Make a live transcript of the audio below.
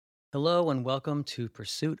Hello and welcome to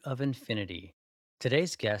Pursuit of Infinity.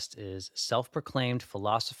 Today's guest is self proclaimed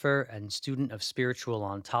philosopher and student of spiritual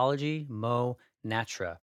ontology, Moe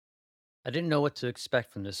Natura. I didn't know what to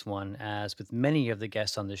expect from this one, as with many of the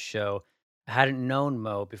guests on this show, I hadn't known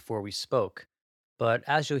Mo before we spoke. But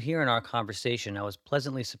as you'll hear in our conversation, I was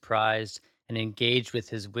pleasantly surprised and engaged with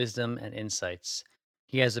his wisdom and insights.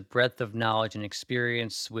 He has a breadth of knowledge and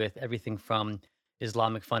experience with everything from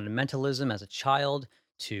Islamic fundamentalism as a child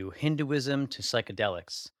to Hinduism to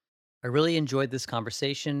psychedelics. I really enjoyed this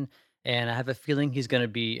conversation, and I have a feeling he's going to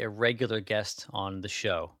be a regular guest on the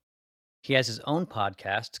show. He has his own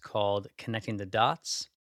podcast called Connecting the Dots,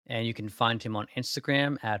 and you can find him on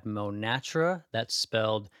Instagram at Moe Natura. That's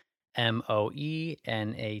spelled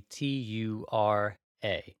Moenatura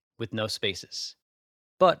with no spaces.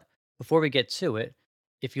 But before we get to it,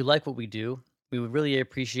 if you like what we do, we would really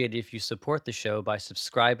appreciate it if you support the show by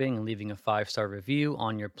subscribing and leaving a 5-star review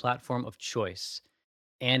on your platform of choice.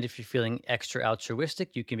 And if you're feeling extra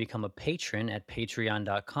altruistic, you can become a patron at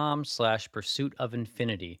patreon.com/pursuit of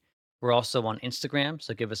infinity. We're also on Instagram,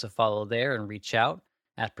 so give us a follow there and reach out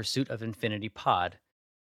at Pursuit of Infinity Pod.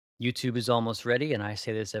 YouTube is almost ready, and I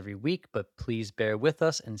say this every week, but please bear with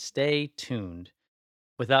us and stay tuned.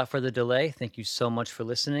 Without further delay, thank you so much for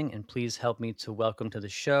listening, and please help me to welcome to the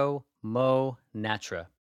show Moe Natura.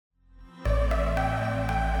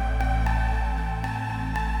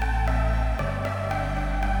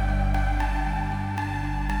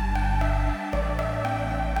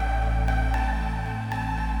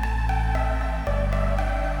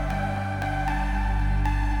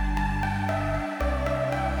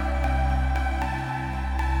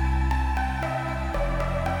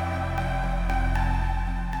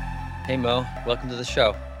 Hey Mo, welcome to the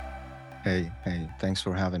show. Hey, thanks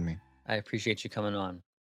for having me. I appreciate you coming on.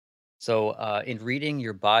 So, in reading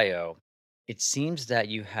your bio, it seems that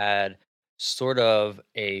you had sort of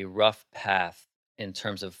a rough path in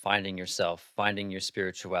terms of finding yourself, finding your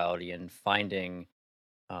spirituality, and finding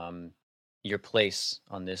um, your place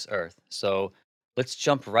on this earth. So, let's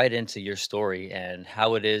jump right into your story and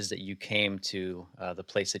how it is that you came to the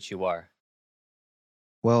place that you are.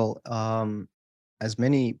 Well, as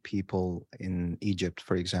many people in Egypt,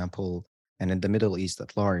 for example, and in the Middle East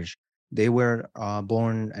at large, they were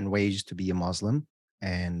born and raised to be a Muslim.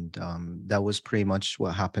 And that was pretty much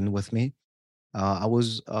what happened with me. I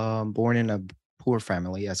was born in a poor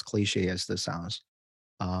family, as cliche as this sounds.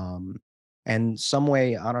 Um, and some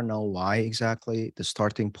way, I don't know why exactly, the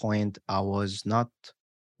starting point, I was not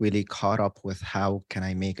really caught up with how can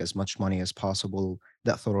I make as much money as possible,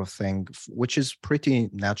 that sort of thing, which is pretty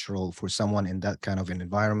natural for someone in that kind of an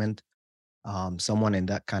environment, someone in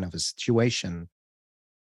that kind of a situation.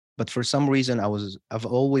 But for some reason, I've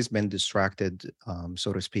always been distracted,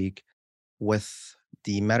 so to speak, with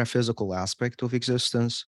the metaphysical aspect of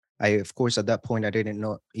existence. Of course, at that point, I didn't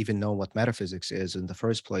even know what metaphysics is in the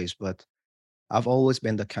first place, but I've always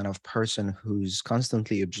been the kind of person who's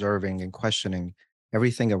constantly observing and questioning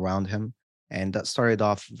everything around him. And that started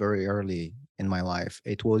off very early in my life.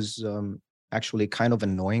 It was actually kind of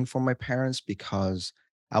annoying for my parents because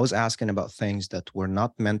I was asking about things that were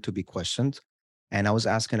not meant to be questioned. And I was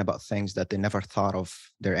asking about things that they never thought of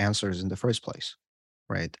their answers in the first place.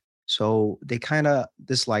 Right. So they kind of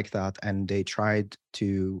disliked that and they tried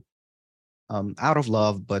to out of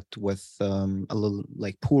love, but with a little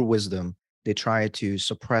like poor wisdom, they try to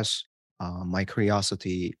suppress my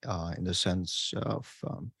curiosity in the sense of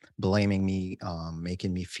blaming me,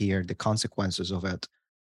 making me fear the consequences of it.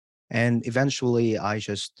 And eventually, I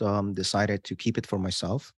just decided to keep it for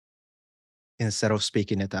myself instead of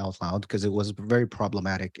speaking it out loud because it was very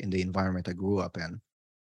problematic in the environment I grew up in.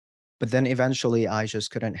 But then eventually, I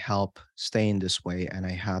just couldn't help staying this way, and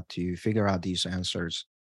I had to figure out these answers.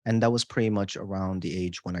 And that was pretty much around the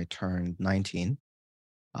age when I turned 19.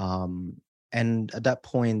 Um, and at that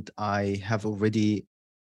point, I have already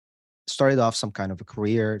started off some kind of a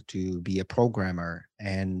career to be a programmer,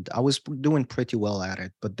 and I was doing pretty well at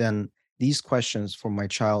it. But then these questions from my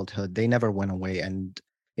childhood, they never went away. And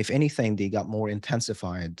if anything, they got more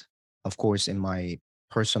intensified, of course, in my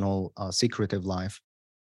personal secretive life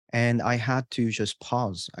and I had to just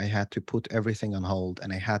pause. I had to put everything on hold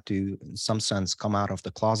and I had to, in some sense, come out of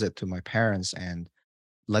the closet to my parents and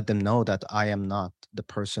let them know that I am not the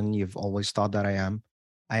person you've always thought that I am.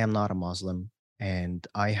 I am not a Muslim. And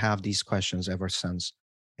I have these questions ever since.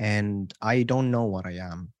 And I don't know what I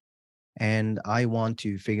am. And I want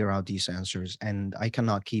to figure out these answers. And I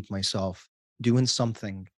cannot keep myself doing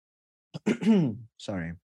something,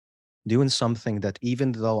 sorry, doing something that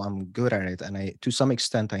even though I'm good at it and I, to some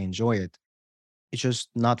extent, I enjoy it it's just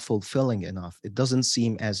not fulfilling enough. It doesn't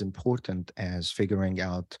seem as important as figuring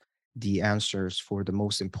out the answers for the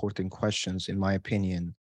most important questions, in my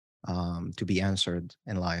opinion, to be answered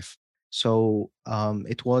in life. So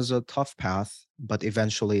it was a tough path, but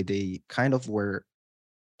eventually they kind of were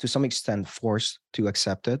to some extent forced to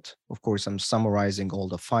accept it. Of course, I'm summarizing all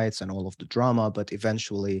the fights and all of the drama, but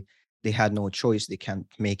eventually they had no choice. They can't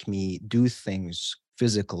make me do things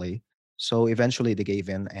physically. So eventually they gave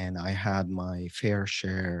in, and I had my fair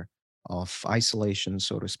share of isolation,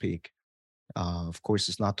 so to speak. Of course,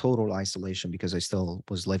 it's not total isolation because I still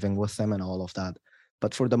was living with them and all of that.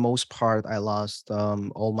 But for the most part, I lost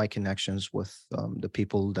all my connections with the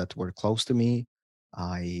people that were close to me.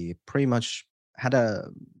 I pretty much had a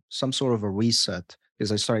some sort of a reset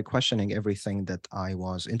because I started questioning everything that I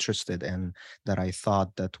was interested in, that I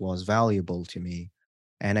thought that was valuable to me,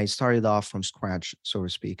 and I started off from scratch, so to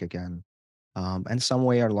speak, again. And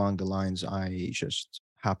somewhere along the lines, I just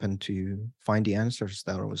happened to find the answers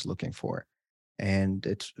that I was looking for. And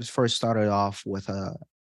it first started off with a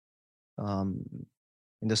um,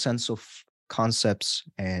 in the sense of concepts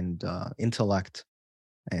and intellect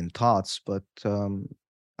and thoughts, but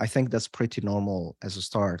I think that's pretty normal as a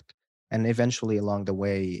start. And eventually, along the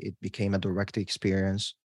way, it became a direct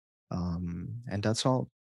experience, and that's all.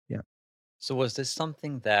 Yeah. So was this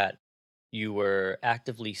something that you were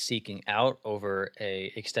actively seeking out over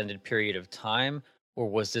a extended period of time, or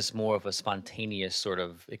was this more of a spontaneous sort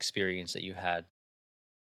of experience that you had?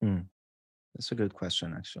 Mm, that's a good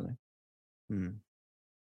question, actually. Mm.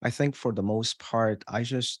 I think for the most part, I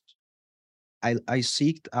I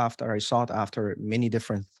sought after many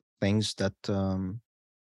different things that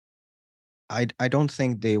I don't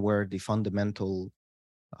think they were the fundamental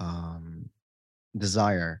um,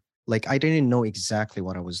 desire. Like I didn't know exactly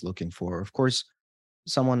what I was looking for. Of course,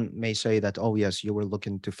 someone may say that, oh yes, you were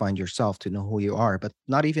looking to find yourself, to know who you are, but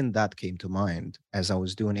not even that came to mind as I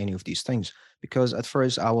was doing any of these things. Because at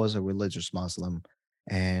first I was a religious Muslim,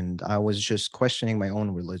 and I was just questioning my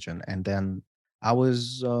own religion, and then I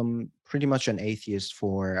was pretty much an atheist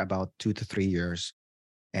for about 2 to 3 years.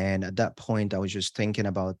 And at that point, I was just thinking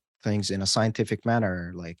about things in a scientific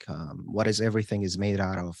manner, like what is everything is made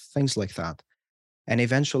out of, things like that. And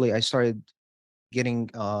eventually, I started getting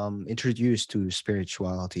introduced to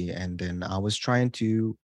spirituality, and then I was trying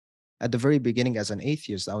to, at the very beginning, as an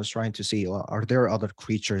atheist, I was trying to see, are there other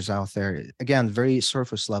creatures out there? Again, very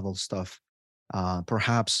surface level stuff.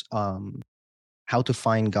 Perhaps how to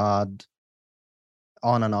find God,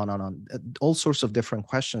 on and on and on, all sorts of different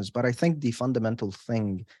questions. But I think the fundamental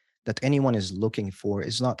thing that anyone is looking for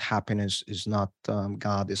is not happiness, is not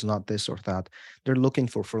God, is not this or that. They're looking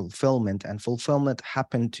for fulfillment, and fulfillment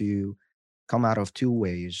happen to come out of two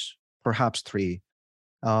ways, perhaps three.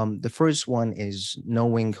 The first one is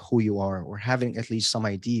knowing who you are, or having at least some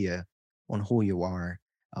idea on who you are.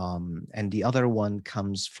 And the other one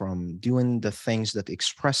comes from doing the things that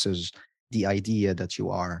expresses the idea that you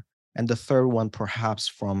are. And the third one, perhaps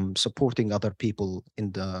from supporting other people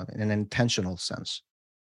in an intentional sense,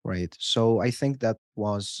 right? So I think that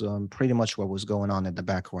was pretty much what was going on in the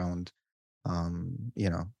background, you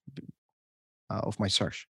know, of my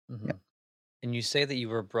search. Yeah, Hmm. And you say that you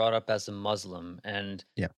were brought up as a Muslim, and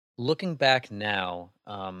yeah. looking back now,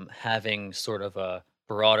 having sort of a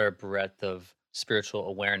broader breadth of spiritual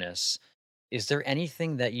awareness, is there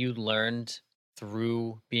anything that you learned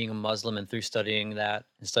through being a Muslim and through studying that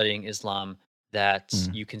and studying Islam that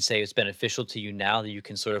Mm. you can say is beneficial to you now that you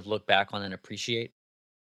can sort of look back on and appreciate?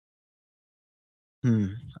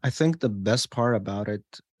 Hmm. I think the best part about it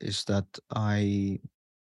is that I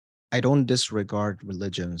don't disregard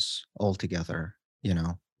religions altogether, you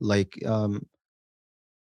know. Like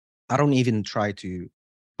I don't even try to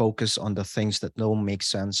focus on the things that don't make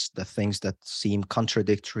sense, the things that seem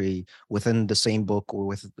contradictory within the same book, or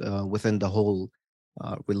within the whole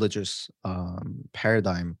religious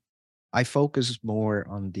paradigm. I focus more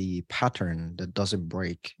on the pattern that doesn't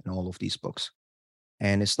break in all of these books.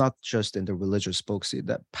 And it's not just in the religious books.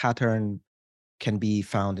 That pattern can be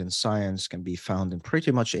found in science, can be found in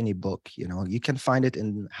pretty much any book. You know, you can find it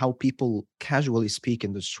in how people casually speak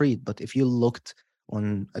in the street. But if you looked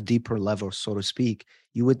on a deeper level, so to speak,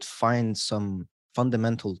 you would find some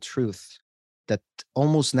fundamental truth that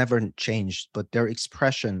almost never changed, but their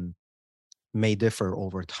expression may differ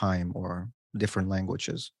over time or different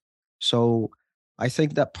languages. So I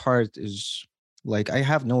think that part is, like, I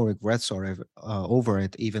have no regrets over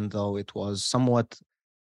it, even though it was somewhat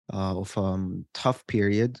of tough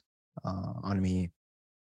period on me.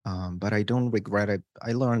 But I don't regret it.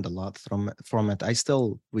 I learned a lot from it. I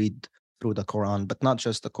still read through the Quran, but not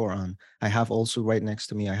just the Quran. I have also right next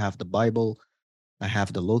to me, I have the Bible. I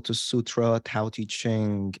have the Lotus Sutra, Tao Te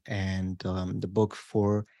Ching, and the book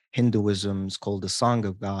for Hinduism is called the Song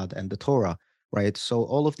of God and the Torah, right? So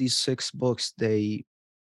all of these six books, they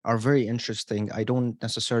are very interesting. I don't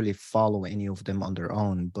necessarily follow any of them on their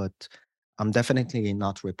own, but I'm definitely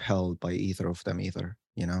not repelled by either of them either,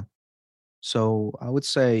 you know? So I would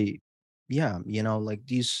say, yeah, like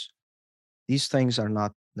these things are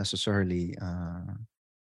not necessarily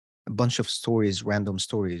a bunch of stories, random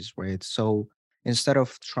stories, right? So instead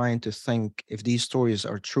of trying to think if these stories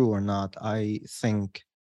are true or not, I think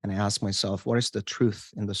and I ask myself, what is the truth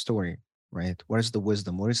in the story, right? What is the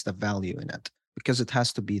wisdom? What is the value in it? Because it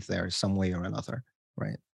has to be there some way or another,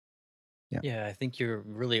 right? Yeah. Yeah, I think you're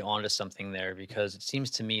really onto something there because it seems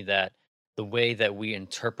to me that the way that we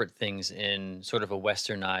interpret things in sort of a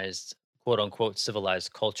westernized, quote unquote,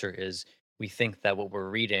 civilized culture is we think that what we're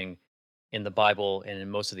reading in the Bible and in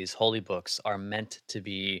most of these holy books are meant to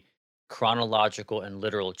be chronological and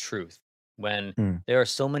literal truth. When Mm, there are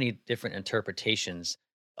so many different interpretations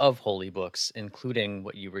of holy books, including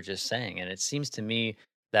what you were just saying. And it seems to me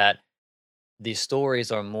that these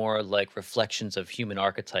stories are more like reflections of human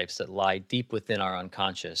archetypes that lie deep within our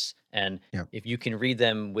unconscious. And yeah. if you can read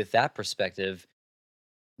them with that perspective,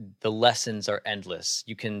 the lessons are endless.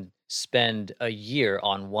 You can spend a year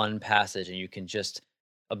on one passage and you can just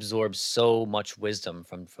absorb so much wisdom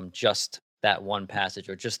from just that one passage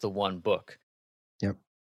or just the one book. Yep.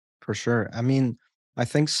 For sure. I mean, I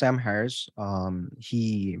think Sam Harris,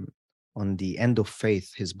 he on the End of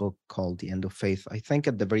Faith, his book called The End of Faith, I think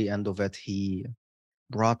at the very end of it, he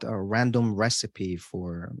brought a random recipe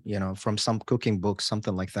for, from some cooking book,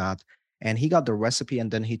 something like that. And he got the recipe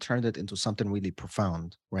and then he turned it into something really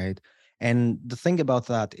profound, right? And the thing about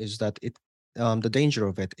that is that the danger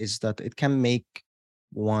of it is that it can make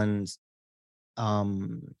one's,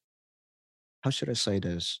 um, how should I say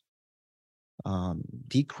this?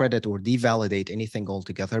 Decredit or devalidate anything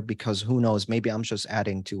altogether because who knows, maybe I'm just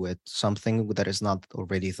adding to it something that is not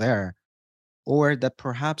already there, or that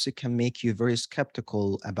perhaps it can make you very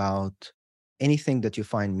skeptical about anything that you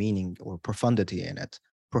find meaning or profundity in it.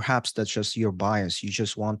 Perhaps that's just your bias. You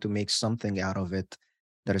just want to make something out of it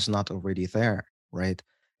that is not already there, right?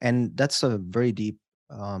 And that's a very deep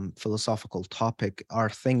philosophical topic. Are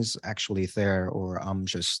things actually there, or I'm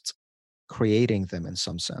just creating them in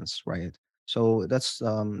some sense, right? So that's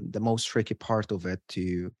the most tricky part of it,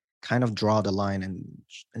 to kind of draw the line and,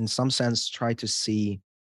 in some sense, try to see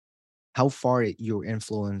how far your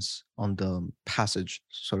influence on the passage,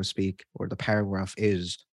 so to speak, or the paragraph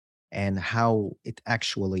is, and how it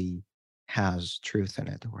actually has truth in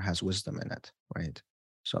it or has wisdom in it, right?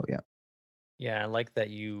 So, yeah. Yeah, I like that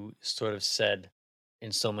you sort of said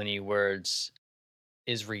in so many words,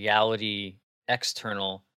 is reality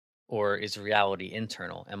external or is reality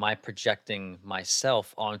internal? Am I projecting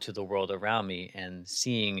myself onto the world around me and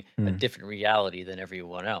seeing a Mm, different reality than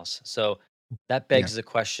everyone else? So that yeah. begs the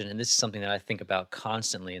question, and this is something that I think about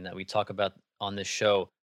constantly and that we talk about on this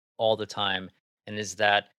show all the time, and is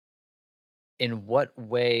that in what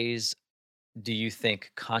ways do you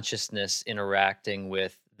think consciousness interacting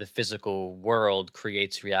with the physical world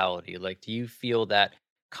creates reality? Like, do you feel that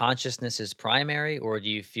consciousness is primary, or do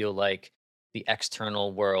you feel like the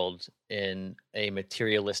external world in a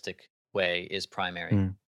materialistic way is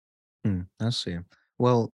primary? Mm, I see.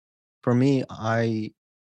 Well, for me, I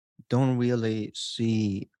don't really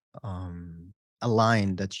see a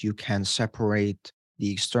line that you can separate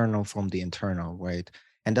the external from the internal, right?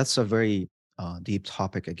 And that's a very deep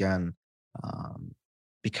topic again, um,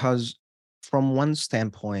 because from one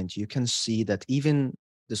standpoint, you can see that even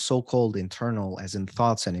the so called internal, as in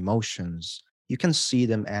thoughts and emotions, you can see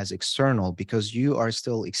them as external because you are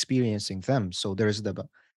still experiencing them. So there's the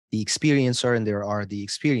experiencer and there are the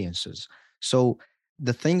experiences. So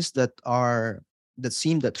the things that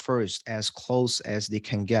seemed at first as close as they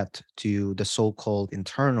can get to the so-called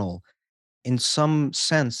internal, in some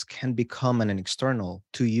sense can become an external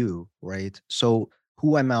to you, right? So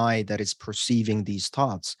who am I that is perceiving these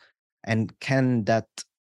thoughts? And can that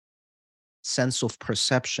sense of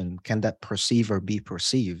perception, can that perceiver be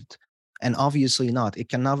perceived? And obviously not. It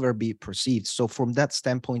can never be perceived. So from that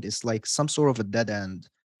standpoint, it's like some sort of a dead end.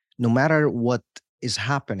 No matter what is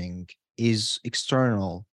happening is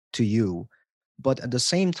external to you. But at the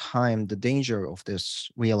same time, the danger of this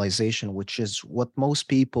realization, which is what most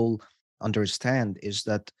people understand, is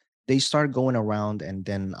that they start going around and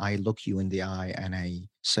then I look you in the eye and I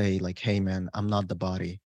say, like, hey man, I'm not the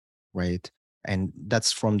body, right? And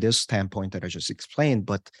that's from this standpoint that I just explained.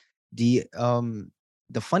 But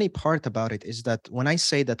the funny part about it is that when I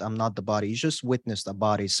say that I'm not the body, you just witnessed a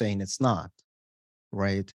body saying it's not,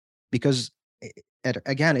 right? Because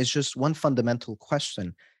again, it's just one fundamental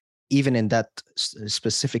question, even in that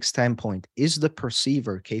specific standpoint. Is the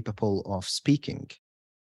perceiver capable of speaking?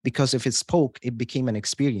 Because if it spoke, it became an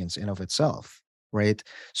experience in of itself, right?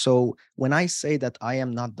 So when I say that I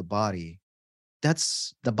am not the body,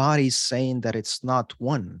 that's the body saying that it's not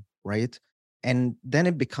one, right? And then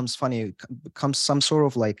it becomes funny, it becomes some sort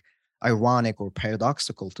of like ironic or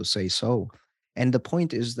paradoxical to say so. And the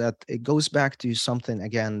point is that it goes back to something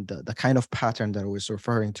again, the kind of pattern that I was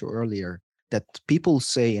referring to earlier, that people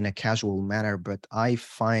say in a casual manner, but I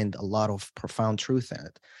find a lot of profound truth in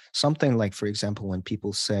it. Something like, for example, when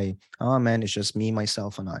people say, oh man, it's just me,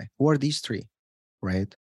 myself, and I. Who are these three?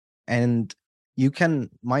 Right. And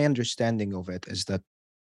my understanding of it is that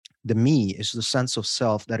the me is the sense of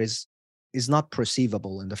self that is not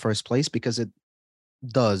perceivable in the first place, because it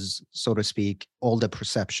does, so to speak, all the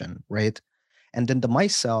perception, right? And then the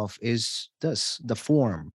myself is this, the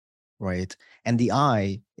form, right? And the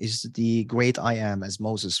I is the great I am, as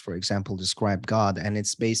Moses, for example, described God. And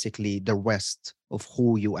it's basically the rest of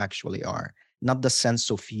who you actually are, not the sense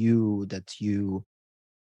of you that you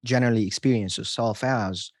generally experience yourself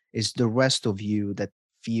as, is the rest of you that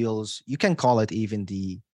feels, you can call it even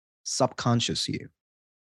the subconscious you.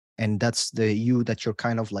 And that's the you that you're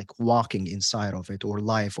kind of like walking inside of it, or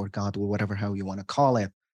life, or God, or whatever, how you want to call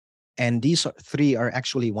it. And these three are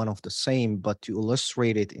actually one of the same, but to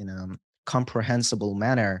illustrate it in a comprehensible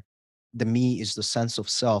manner, the me is the sense of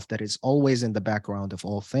self that is always in the background of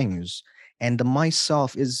all things. And the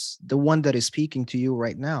myself is the one that is speaking to you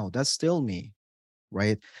right now. That's still me,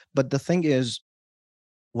 right? But the thing is,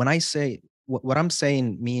 when I say what I'm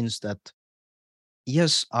saying means that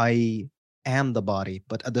yes, I am the body,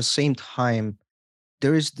 but at the same time,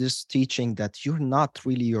 there is this teaching that you're not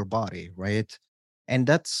really your body, right? And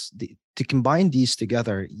to combine these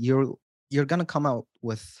together, you're gonna come out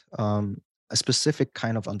with a specific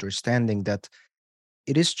kind of understanding that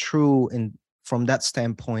it is true in from that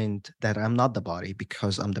standpoint that I'm not the body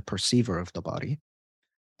because I'm the perceiver of the body.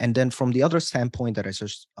 And then from the other standpoint that I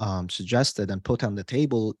just suggested and put on the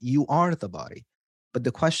table, you are the body. But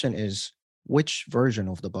the question is, which version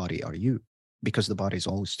of the body are you? Because the body is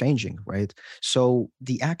always changing, right? So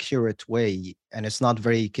the accurate way, and it's not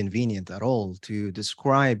very convenient at all to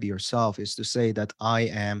describe yourself, is to say that I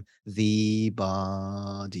am the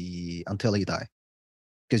body until you die.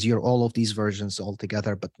 Because you're all of these versions all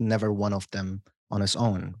together, but never one of them on its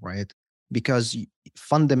own, right? Because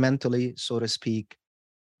fundamentally, so to speak,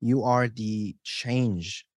 you are the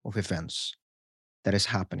change of events that is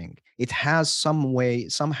happening. It has some way,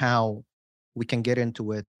 somehow we can get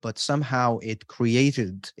into it, but somehow it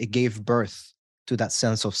gave birth to that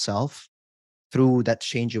sense of self through that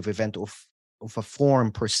change of event of a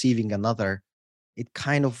form perceiving another. It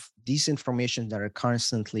kind of, these information that are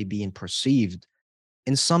constantly being perceived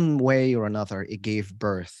in some way or another, it gave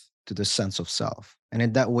birth to the sense of self. And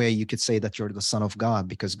in that way, you could say that you're the son of God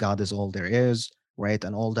because God is all there is, right?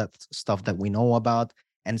 And all that stuff that we know about.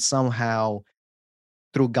 And somehow,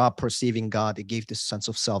 through God perceiving God, it gave this sense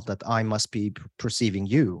of self that I must be perceiving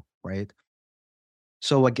you, right?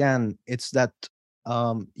 So again, it's that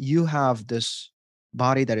you have this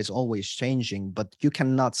body that is always changing, but you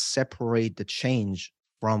cannot separate the change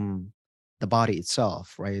from the body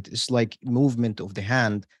itself, right? It's like movement of the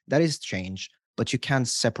hand, that is change, but you can't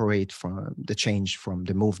separate from the change from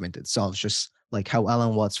the movement itself. Just like how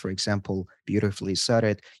Alan Watts, for example, beautifully said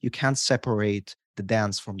it, you can't separate the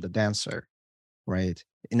dance from the dancer, right?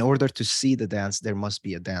 In order to see the dance, there must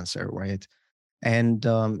be a dancer, right? And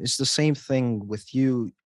it's the same thing with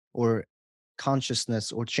you, or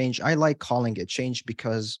consciousness or change. I like calling it change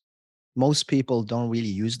because most people don't really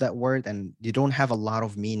use that word and you don't have a lot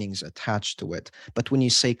of meanings attached to it. But when you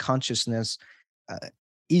say consciousness, uh,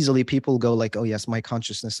 easily people go like, oh, yes, my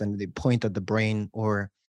consciousness, and they point at the brain, or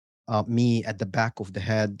me at the back of the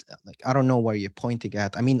head. Like, I don't know where you're pointing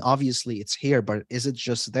at. I mean, obviously it's here, but is it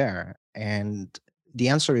just there? And the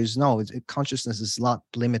answer is no. Consciousness is not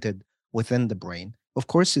limited within the brain. Of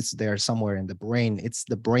course, it's there somewhere in the brain. It's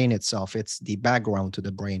the brain itself. It's the background to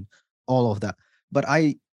the brain, all of that. But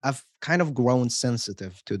I've kind of grown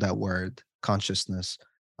sensitive to that word consciousness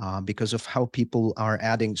because of how people are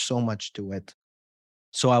adding so much to it.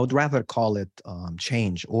 So I would rather call it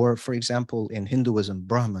change. Or, for example, in Hinduism,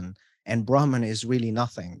 Brahman, and Brahman is really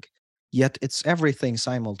nothing. Yet it's everything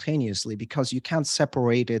simultaneously because you can't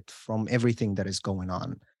separate it from everything that is going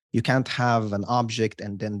on. You can't have an object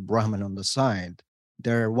and then Brahman on the side.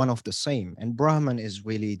 They're one of the same. And Brahman is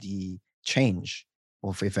really the change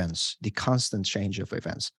of events, the constant change of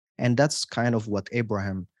events. And that's kind of what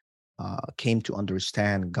Abraham came to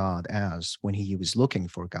understand God as when he was looking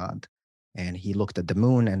for God. And he looked at the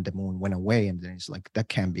moon, and the moon went away. And then he's like, that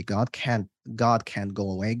can't be God. God can't go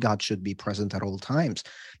away. God should be present at all times.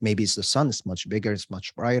 Maybe it's the sun, it's much bigger, it's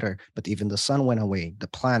much brighter, but even the sun went away. The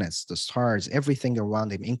planets, the stars, everything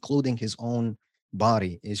around him, including his own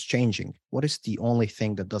body, is changing. What is the only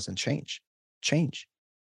thing that doesn't change? Change.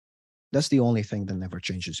 That's the only thing that never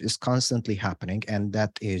changes. It's constantly happening, and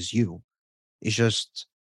that is you. It's just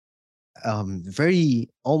very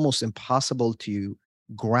almost impossible to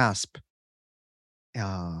grasp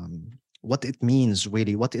what it means,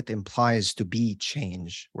 really, what it implies to be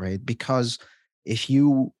change, right? Because if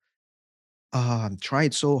you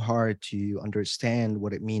tried so hard to understand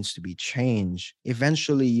what it means to be change,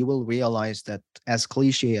 eventually you will realize that, as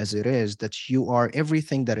cliche as it is, that you are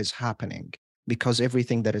everything that is happening, because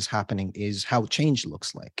everything that is happening is how change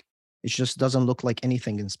looks like. It just doesn't look like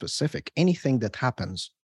anything in specific. Anything that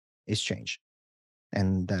happens is change,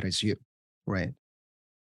 and that is you, right?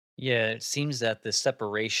 Yeah, it seems that the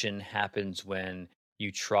separation happens when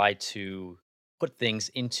you try to put things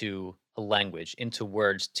into a language, into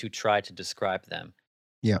words to try to describe them.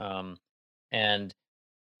 Yeah. Um, and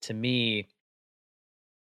to me,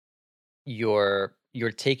 you're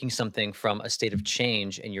taking something from a state of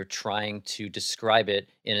change and you're trying to describe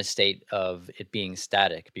it in a state of it being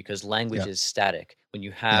static, because language Yeah. is static. When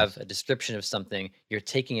you have Yes. a description of something, you're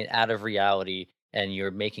taking it out of reality and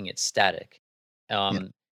you're making it static. Yeah.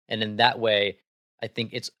 um, and in that way, I think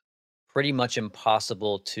it's pretty much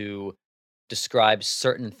impossible to describe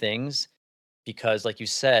certain things, because like you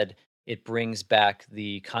said, it brings back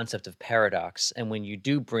the concept of paradox. And when you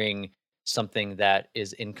do bring something that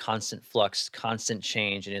is in constant flux, constant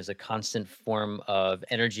change, and is a constant form of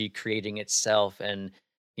energy creating itself and,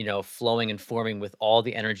 flowing and forming with all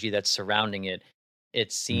the energy that's surrounding it,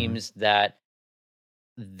 it Hmm. seems that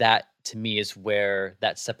that to me is where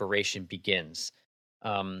that separation begins.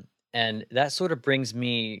 um, and that sort of brings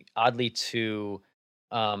me oddly to,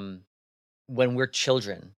 um, when we're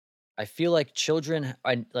children. I feel like children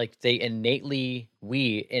are like,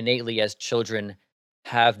 we innately as children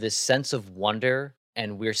have this sense of wonder,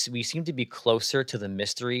 and we seem to be closer to the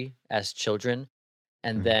mystery as children.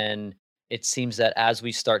 And Hmm. then it seems that as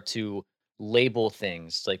we start to label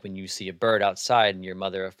things, like when you see a bird outside and your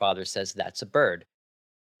mother or father says that's a bird,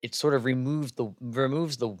 it sort of removes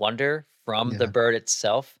the wonder from the Yeah. bird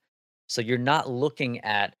itself. So you're not looking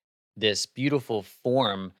at this beautiful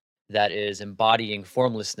form that is embodying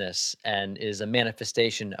formlessness and is a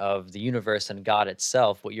manifestation of the universe and God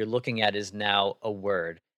itself. What you're looking at is now a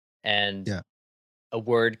word. And Yeah. a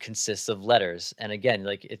word consists of letters. And again,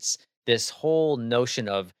 like, it's this whole notion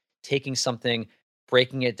of taking something,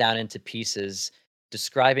 breaking it down into pieces,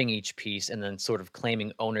 describing each piece, and then sort of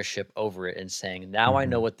claiming ownership over it and saying, now I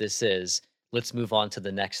know Hmm. what this is. Let's move on to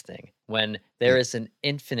the next thing. When there Yeah. is an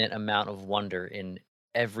infinite amount of wonder in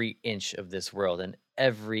every inch of this world and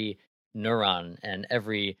every neuron and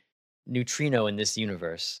every neutrino in this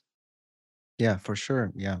universe. Yeah, for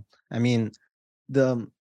sure. Yeah. I mean, the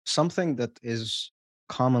something that is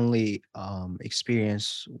commonly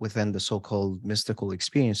experienced within the so-called mystical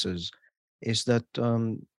experiences is that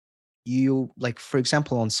you, like, for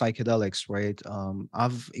example, on psychedelics, right?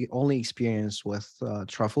 Only experienced with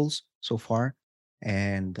truffles so far,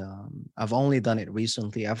 and I've only done it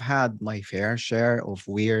recently. I've had my fair share of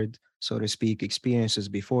weird, so to speak, experiences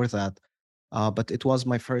before that, but it was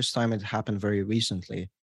my first time. It happened very recently,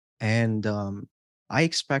 and I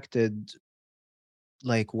expected,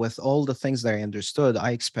 like, with all the things that I understood,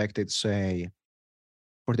 I expected, say,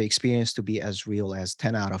 for the experience to be as real as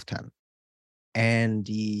 10 out of 10. And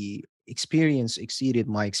the experience exceeded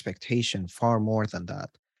my expectation far more than that,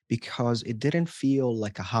 because it didn't feel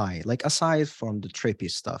like a high, like, aside from the trippy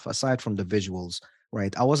stuff, aside from the visuals,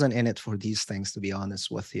 right? I wasn't in it for these things, to be honest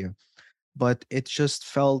with you. But it just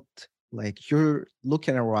felt like you're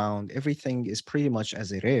looking around, everything is pretty much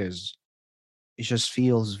as it is. It just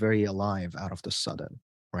feels very alive out of the sudden,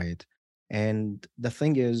 right? And the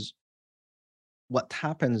thing is, what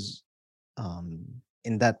happens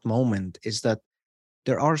in that moment is that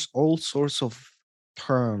there are all sorts of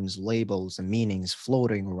terms, labels, and meanings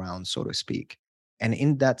floating around, so to speak. And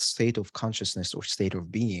in that state of consciousness or state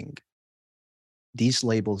of being, these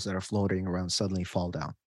labels that are floating around suddenly fall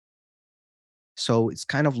down. So it's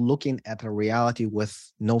kind of looking at a reality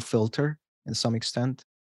with no filter in some extent.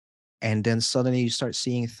 And then suddenly you start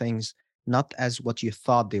seeing things not as what you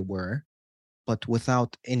thought they were, but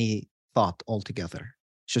without any thought altogether,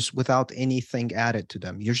 just without anything added to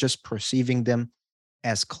them. You're just perceiving them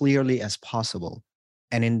as clearly as possible.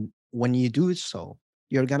 And when you do so,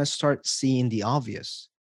 you're going to start seeing the obvious,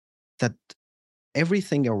 that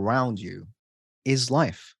everything around you is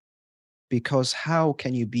life. because how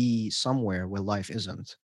can you be somewhere where life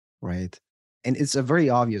isn't, right? And it's a very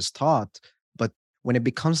obvious thought, but when it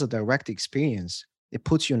becomes a direct experience, it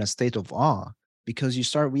puts you in a state of awe because you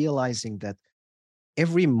start realizing that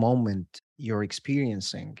every moment you're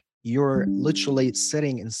experiencing, you're literally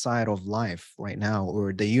sitting inside of life right now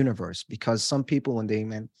or the universe. Because some people, when they,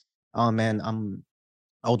 man, oh man,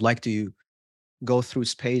 I would like to go through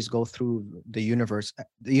space, go through the universe.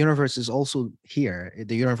 The universe is also here.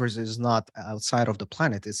 The universe is not outside of the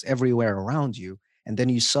planet, it's everywhere around you. And then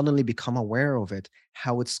you suddenly become aware of it,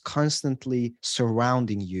 how it's constantly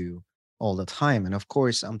surrounding you all the time. And of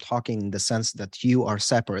course, I'm talking in the sense that you are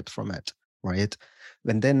separate from it, right?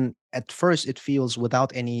 And then at first, it feels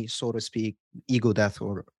without any, so to speak, ego death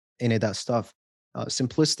or any of that stuff.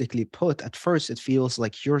 Simplistically put, at first it feels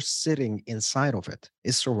like you're sitting inside of it.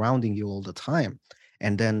 It's surrounding you all the time.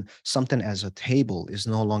 And then something as a table is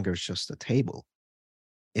no longer just a table.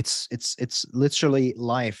 It's literally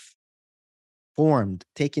life formed,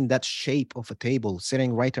 taking that shape of a table,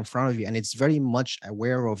 sitting right in front of you, and it's very much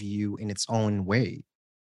aware of you in its own way.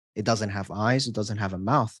 It doesn't have eyes, it doesn't have a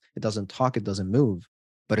mouth, it doesn't talk, it doesn't move,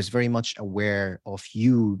 but it's very much aware of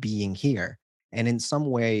you being here. And in some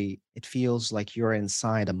way, it feels like you're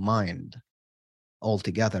inside a mind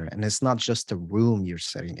altogether. And it's not just a room you're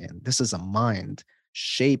sitting in. This is a mind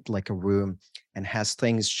shaped like a room and has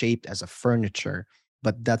things shaped as a furniture,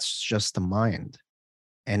 but that's just a mind.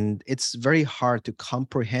 And it's very hard to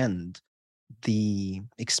comprehend the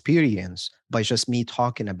experience by just me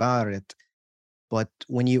talking about it. But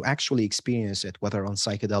when you actually experience it, whether on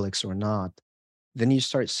psychedelics or not, then you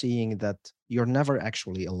start seeing that you're never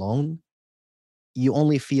actually alone. You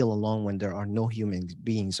only feel alone when there are no human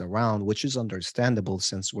beings around, which is understandable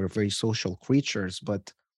since we're very social creatures,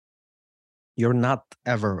 but you're not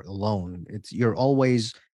ever alone. It's you're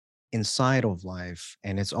always inside of life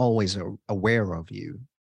and it's always aware of you,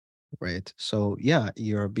 right? So yeah,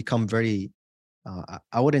 you're become very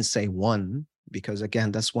I wouldn't say one because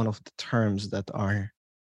again, that's one of the terms that are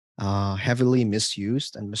heavily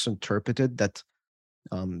misused and misinterpreted that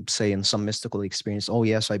say in some mystical experience, oh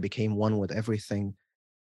yes, I became one with everything.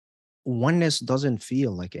 Oneness doesn't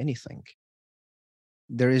feel like anything.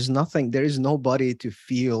 There is nothing, there is nobody to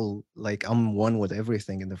feel like I'm one with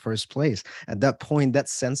everything in the first place. At that point, that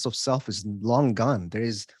sense of self is long gone. There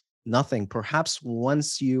is nothing. Perhaps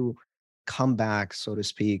once you come back, so to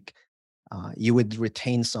speak, you would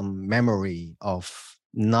retain some memory of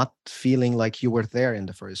not feeling like you were there in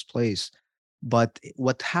the first place. But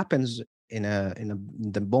what happens in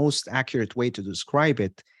the most accurate way to describe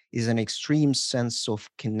it is an extreme sense of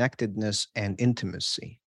connectedness and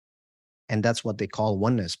intimacy, and that's what they call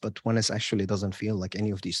oneness. But oneness actually doesn't feel like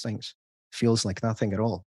any of these things. It feels like nothing at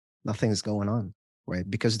all. Nothing is going on, right?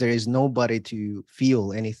 Because there is nobody to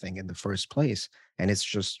feel anything in the first place, and it's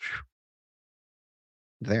just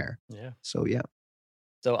there. Yeah. So yeah.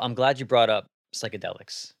 So I'm glad you brought up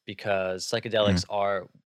psychedelics because Mm, psychedelics are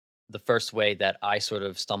the first way that I sort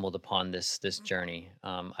of stumbled upon this journey.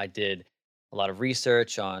 I did a lot of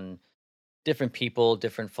research on different people,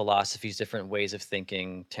 different philosophies, different ways of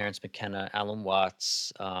thinking. Terrence McKenna, Alan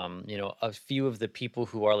Watts, a few of the people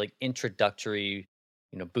who are like introductory,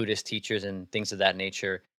 Buddhist teachers and things of that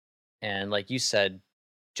nature. And like you said,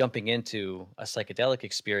 jumping into a psychedelic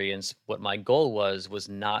experience, what my goal was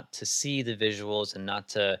not to see the visuals and not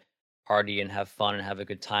to party and have fun and have a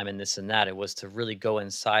good time and this and that. It was to really go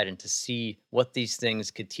inside and to see what these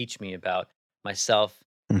things could teach me about myself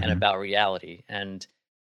and mhm, about reality. And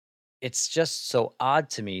it's just so odd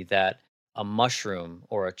to me that a mushroom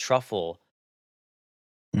or a truffle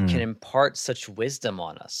can mm, impart such wisdom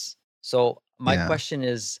on us. So my yeah. question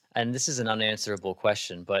is, and this is an unanswerable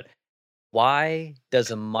question, but why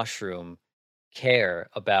does a mushroom care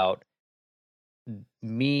about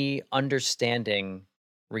me understanding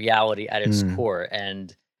reality at its Mm, core?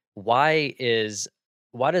 And why is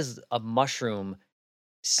why does a mushroom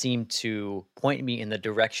seem to point me in the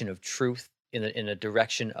direction of truth, in a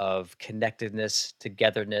direction of connectedness,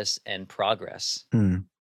 togetherness, and progress? mm.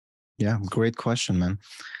 Yeah, great question, man.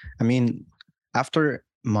 I mean, after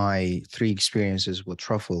my three experiences with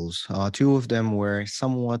truffles, two of them were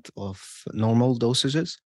somewhat of normal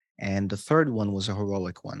dosages, and the third one was a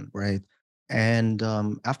heroic one, right? And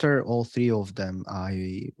after all three of them,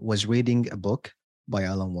 I was reading a book by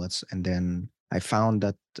Alan Watts, and then I found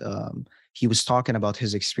that he was talking about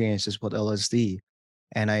his experiences with LSD.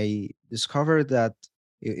 And I discovered that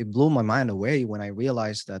it blew my mind away when I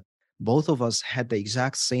realized that both of us had the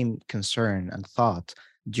exact same concern and thought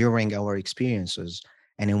during our experiences.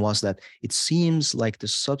 And it was that it seems like the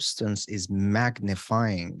substance is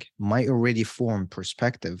magnifying my already formed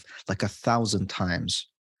perspective like 1,000 times,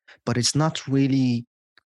 but it's not really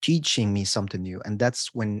teaching me something new. And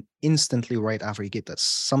that's when instantly right after you get that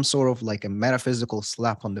some sort of like a metaphysical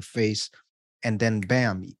slap on the face, and then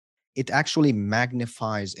bam, it actually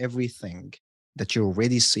magnifies everything that you're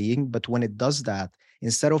already seeing. But when it does that,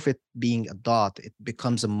 instead of it being a dot, it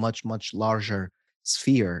becomes a much, much larger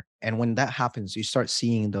sphere. And when that happens, you start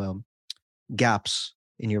seeing the gaps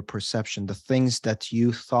in your perception, the things that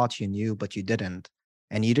you thought you knew, but you didn't.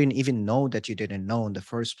 And you didn't even know that you didn't know in the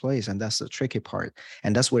first place. And that's the tricky part.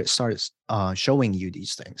 And that's where it starts showing you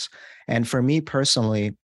these things. And for me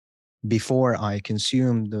personally, before I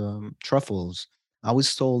consumed truffles, I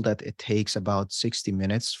was told that it takes about 60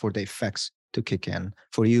 minutes for the effects to kick in,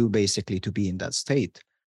 for you basically to be in that state.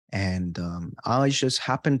 And I just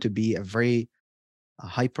happen to be a very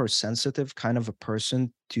hypersensitive kind of a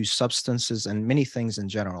person to substances and many things in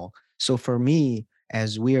general. So for me,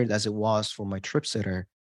 as weird as it was for my trip sitter,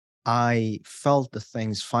 I felt the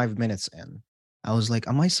things 5 minutes in. I was like,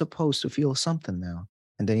 am I supposed to feel something now?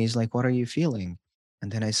 And then he's like, what are you feeling?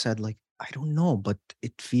 And then I said, like, I don't know, but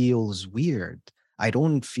it feels weird. I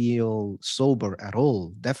don't feel sober at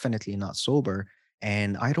all, definitely not sober.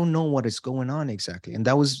 And I don't know what is going on exactly. And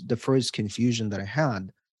that was the first confusion that I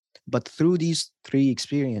had. But through these three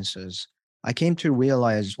experiences, I came to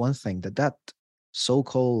realize one thing, that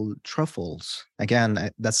so-called truffles,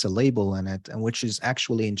 again, that's a label in it, and which is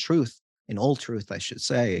actually in truth, in all truth, I should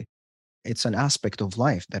say, it's an aspect of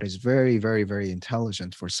life that is very, very, very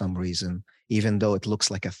intelligent for some reason, even though it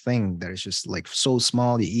looks like a thing that is just like so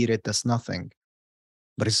small, you eat it, that's nothing,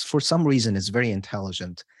 but it's for some reason it's very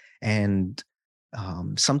intelligent. And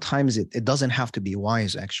sometimes it doesn't have to be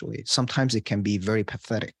wise, actually sometimes it can be very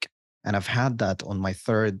pathetic. And I've had that on my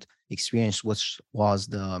third experience, which was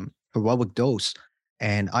the heroic dose.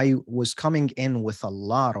 And I was coming in with a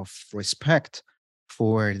lot of respect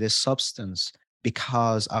for this substance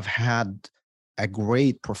because I've had a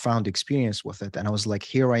great profound experience with it, and I was like,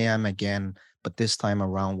 here I am again, but this time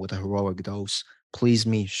around with a heroic dose. Please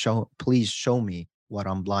show me what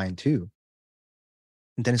I'm blind to.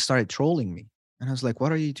 And then it started trolling me. And I was like,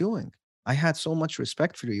 what are you doing? I had so much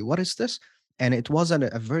respect for you. What is this? And it was a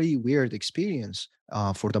very weird experience,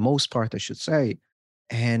 for the most part, I should say.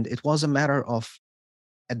 And it was a matter of,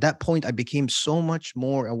 at that point, I became so much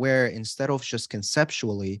more aware. Instead of just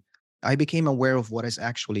conceptually, I became aware of what is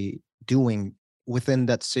actually doing within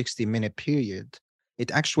that 60-minute period.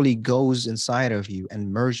 It actually goes inside of you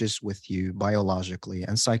and merges with you biologically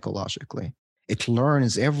and psychologically. It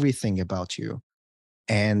learns everything about you.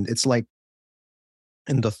 And it's like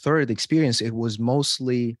in the third experience, it was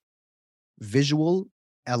mostly visual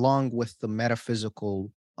along with the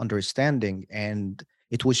metaphysical understanding. And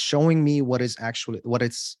it was showing me what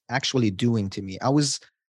it's actually doing to me. I was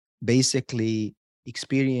basically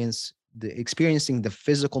experiencing the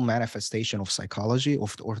physical manifestation of psychology, or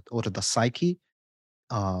the psyche.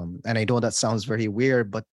 And I know that sounds very weird,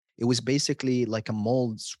 but it was basically like a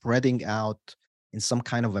mold spreading out in some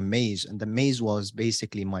kind of a maze. And the maze was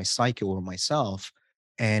basically my psyche or myself.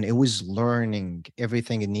 And it was learning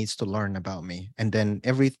everything it needs to learn about me. And then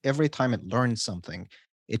every time it learned something,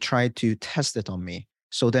 it tried to test it on me.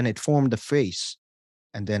 So then it formed a face.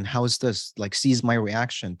 And then how's this? Like sees my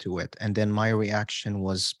reaction to it. And then my reaction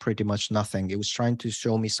was pretty much nothing. It was trying to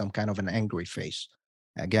show me some kind of an angry face.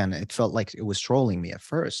 Again, it felt like it was trolling me at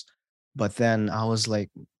first. But then I was like,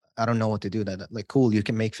 I don't know what to do. That like, cool, you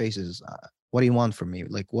can make faces. What do you want from me?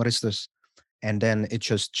 Like, what is this? And then it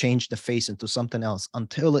just changed the face into something else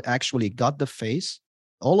until it actually got the face.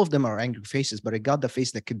 All of them are angry faces, but it got the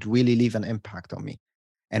face that could really leave an impact on me.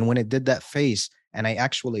 And when it did that face, and I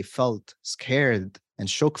actually felt scared and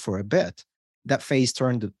shook for a bit, that face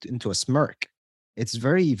turned into a smirk. It's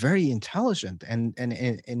very, very intelligent. And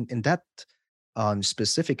in that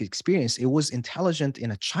specific experience, it was intelligent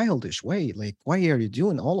in a childish way. Like, why are you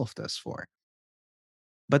doing all of this for?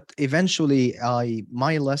 But eventually,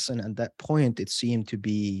 my lesson at that point, it seemed to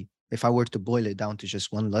be, if I were to boil it down to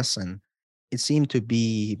just one lesson, it seemed to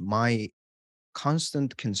be my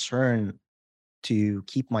constant concern to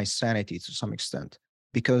keep my sanity to some extent.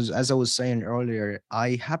 Because as I was saying earlier,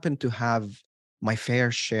 I happen to have my fair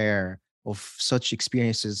share of such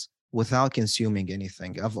experiences without consuming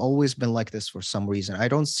anything. I've always been like this for some reason. I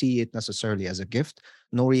don't see it necessarily as a gift,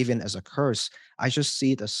 nor even as a curse. I just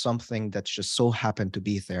see it as something that just so happened to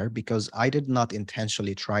be there because I did not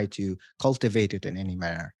intentionally try to cultivate it in any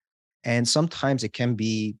manner. And sometimes it can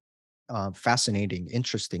be fascinating,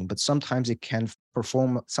 interesting, but sometimes it can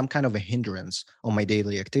perform some kind of a hindrance on my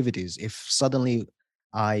daily activities. If suddenly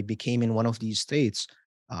I became in one of these states,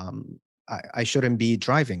 um, I shouldn't be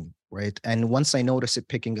driving, right? And once I notice it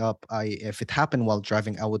picking up, if it happened while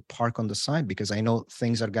driving, I would park on the side because I know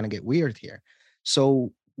things are gonna get weird here.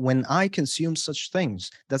 So when I consume such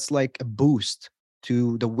things, that's like a boost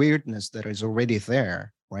to the weirdness that is already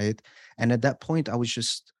there, right? And at that point, I was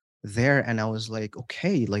just there and I was like,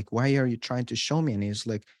 okay, like, why are you trying to show me? And he's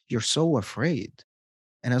like, you're so afraid.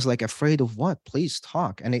 And I was like, afraid of what? Please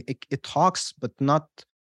talk. And it talks, but not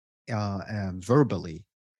verbally.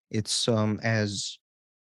 It's as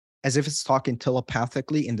if it's talking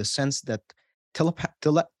telepathically in the sense that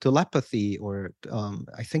telepathy, or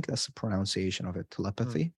I think that's the pronunciation of it, Mm.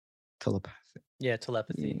 telepathy, telepathy. Yeah,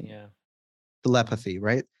 telepathy. Yeah. Hmm. Telepathy,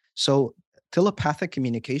 right? So telepathic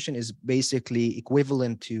communication is basically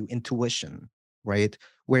equivalent to intuition, right?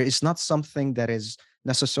 Where it's not something that is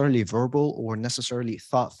necessarily verbal or necessarily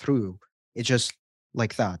thought through. It's just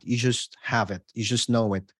like that. You just have it. You just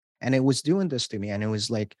know it. And it was doing this to me, and it was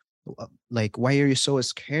like, why are you so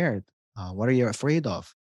scared? What are you afraid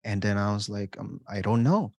of? And then I was like, I don't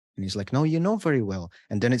know. And he's like, no, you know very well.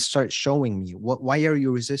 And then it starts showing me what. Why are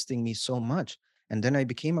you resisting me so much? And then I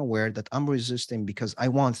became aware that I'm resisting because I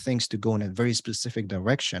want things to go in a very specific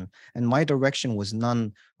direction. And my direction was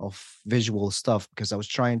none of visual stuff because I was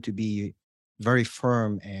trying to be very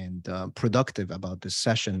firm and productive about this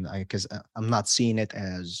session. Because I'm not seeing it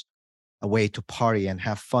as a way to party and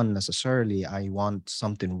have fun necessarily. I want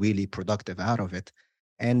something really productive out of it.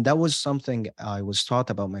 And that was something I was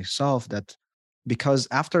taught about myself, that because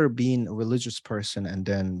after being a religious person and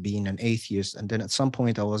then being an atheist, and then at some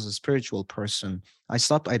point I was a spiritual person, I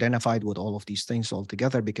stopped identified with all of these things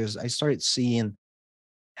altogether because I started seeing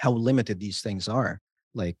how limited these things are.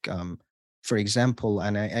 Like, for example,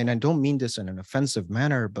 and I don't mean this in an offensive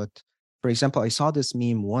manner, but for example, I saw this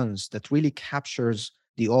meme once that really captures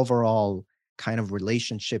the overall kind of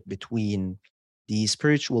relationship between the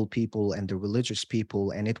spiritual people and the religious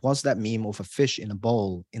people. And it was that meme of a fish in a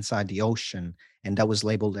bowl inside the ocean, and that was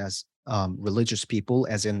labeled as religious people,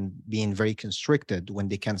 as in being very constricted when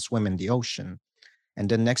they can't swim in the ocean. And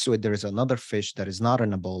then next to it, there is another fish that is not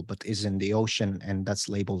in a bowl, but is in the ocean, and that's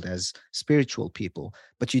labeled as spiritual people.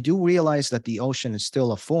 But you do realize that the ocean is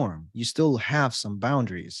still a form. You still have some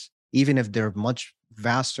boundaries, even if they're much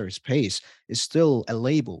vaster space, is still a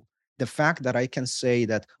label. The fact that I can say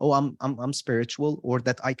that, oh, I'm spiritual, or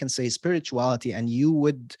that I can say spirituality, and you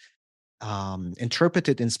would interpret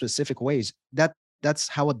it in specific ways. That's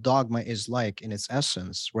how a dogma is like in its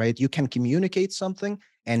essence, right? You can communicate something,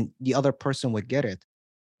 and the other person would get it,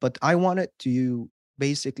 but I wanted to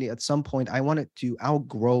basically, at some point, I wanted to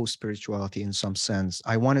outgrow spirituality in some sense.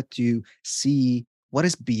 I wanted to see what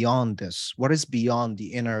is beyond this, what is beyond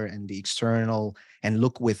the inner and the external, and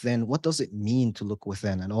look within. What does it mean to look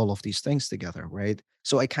within, and all of these things together, right?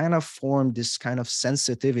 So I kind of formed this kind of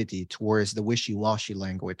sensitivity towards the wishy washy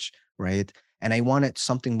language, right? And I wanted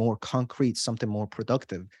something more concrete, something more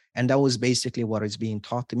productive. And that was basically what is being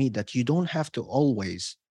taught to me, that you don't have to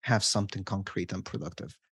always have something concrete and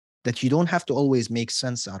productive, that you don't have to always make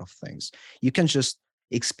sense out of things. You can just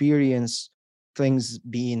experience things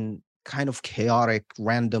being kind of chaotic,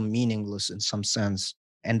 random, meaningless in some sense,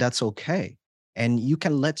 and that's okay. And you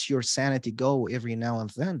can let your sanity go every now and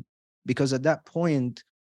then, because at that point,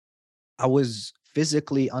 I was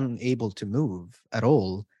physically unable to move at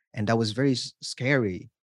all, and that was very scary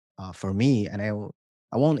for me. And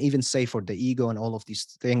I won't even say for the ego and all of these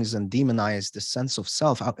things and demonize the sense of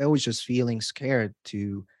self. I was just feeling scared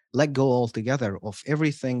to let go altogether of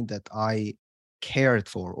everything that I cared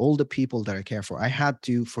for, all the people that I care for. I had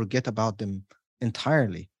to forget about them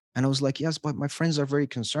entirely. And I was like, yes, but my friends are very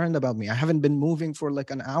concerned about me. I haven't been moving for like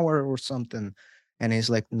an hour or something. And he's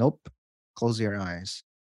like, nope, close your eyes.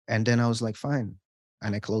 And then I was like, fine.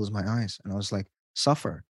 And I closed my eyes and I was like,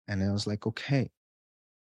 suffer. And I was like, okay.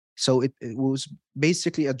 So it was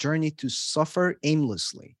basically a journey to suffer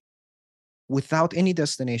aimlessly without any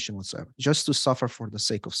destination whatsoever, just to suffer for the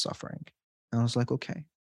sake of suffering. And I was like, okay.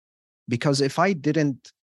 Because if I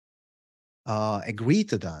didn't agree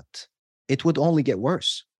to that, it would only get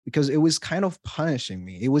worse because it was kind of punishing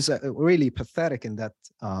me. It was really pathetic in that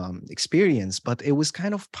experience, but it was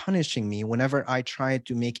kind of punishing me whenever I tried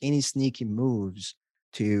to make any sneaky moves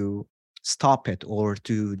to stop it or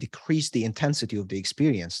to decrease the intensity of the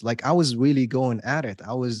experience. Like I was really going at it.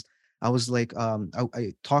 I was like,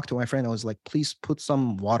 I talked to my friend. I was like, please put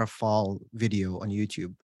some waterfall video on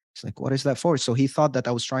YouTube. He's like, what is that for? So he thought that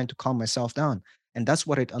I was trying to calm myself down, and that's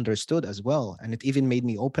what it understood as well. And it even made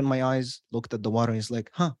me open my eyes, looked at the water, and it's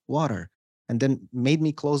like, huh, water. And then made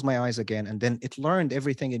me close my eyes again. And then it learned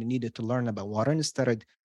everything it needed to learn about water. And it started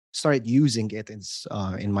started using it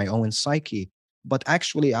in my own psyche. But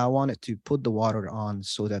actually, I wanted to put the water on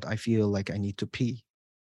so that I feel like I need to pee,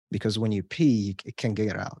 because when you pee, it can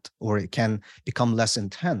get out or it can become less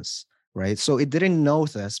intense, right? So it didn't know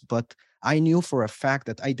this, but I knew for a fact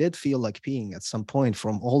that I did feel like peeing at some point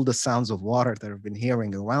from all the sounds of water that I've been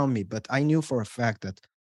hearing around me. But I knew for a fact that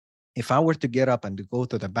if I were to get up and to go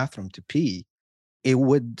to the bathroom to pee, it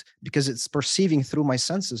would, because it's perceiving through my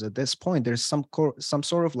senses at this point, there's some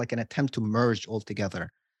sort of like an attempt to merge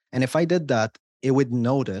altogether. And if I did that, it would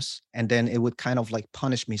notice, and then it would kind of like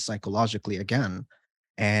punish me psychologically again.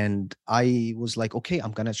 And I was like, okay,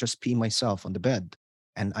 I'm gonna just pee myself on the bed,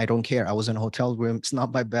 and I don't care. I was in a hotel room, it's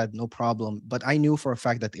not my bed, no problem. But I knew for a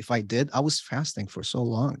fact that if I did, I was fasting for so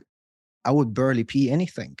long, I would barely pee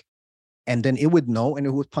anything, and then it would know and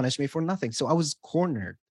it would punish me for nothing. So I was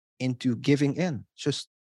cornered into giving in. Just,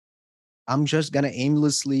 I'm just gonna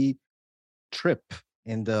aimlessly trip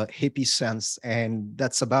in the hippie sense, and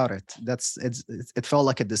that's about it. It felt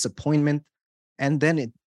like a disappointment, and then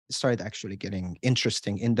it started actually getting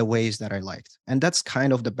interesting in the ways that I liked. And that's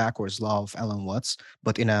kind of the backwards law of Alan Watts,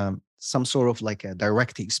 but in a some sort of like a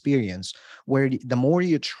direct experience, where the more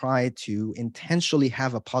you try to intentionally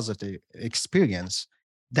have a positive experience,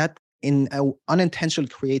 that unintentionally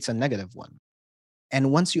creates a negative one.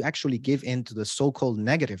 And once you actually give in to the so-called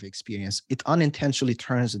negative experience, it unintentionally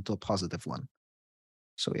turns into a positive one.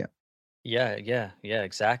 So yeah. Yeah, yeah, yeah,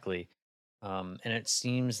 exactly. And it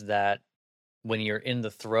seems that when you're in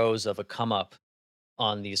the throes of a come up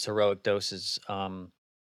on these heroic doses,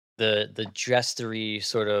 the jestery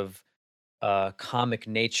sort of comic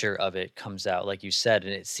nature of it comes out, like you said,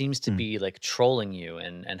 and it seems to Mm, be like trolling you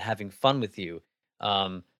and having fun with you.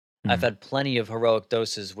 Um, I've mm, had plenty of heroic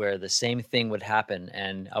doses where the same thing would happen,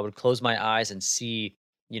 and I would close my eyes and see,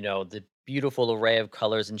 the beautiful array of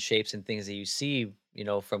colors and shapes and things that you see,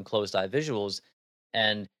 from closed eye visuals,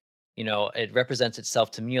 and it represents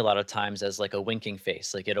itself to me a lot of times as like a winking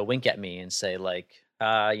face, like it'll wink at me and say like,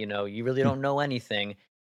 you really mm, don't know anything,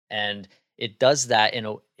 and it does that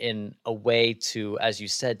in a way to, as you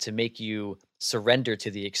said, to make you surrender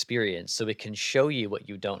to the experience, so it can show you what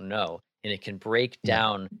you don't know, and it can break yeah.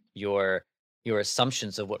 down your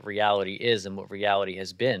assumptions of what reality is and what reality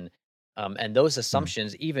has been. And those Mm,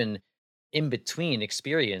 assumptions, even in between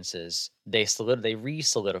experiences, they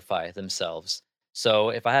re-solidify themselves. So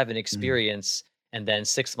if I have an mm, experience and then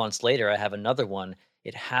 6 months later I have another one,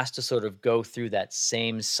 it has to sort of go through that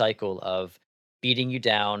same cycle of beating you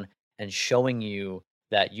down and showing you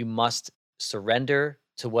that you must surrender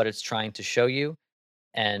to what it's trying to show you,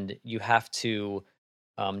 and you have to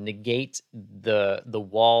negate the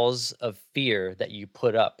walls of fear that you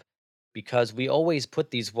put up, because we always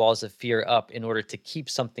put these walls of fear up in order to keep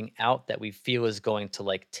something out that we feel is going to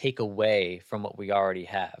like take away from what we already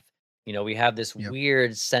have. We have this yep.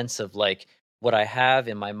 weird sense of like, what I have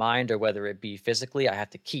in my mind or whether it be physically, I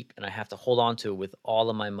have to keep and I have to hold on to with all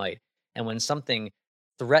of my might. And when something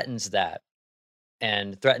threatens that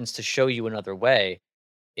and threatens to show you another way,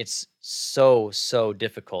 it's so, so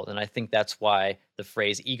difficult, and I think that's why the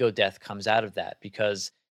phrase ego death comes out of that,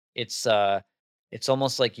 because it's, uh it's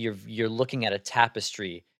almost like you're looking at a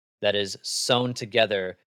tapestry that is sewn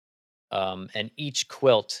together, and each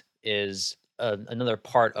quilt is another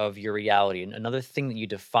part of your reality, and another thing that you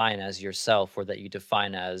define as yourself, or that you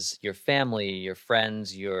define as your family, your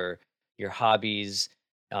friends, your hobbies,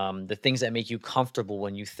 the things that make you comfortable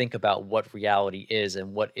when you think about what reality is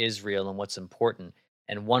and what is real and what's important.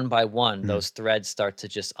 And one by one, Mm, those threads start to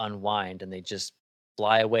just unwind and they just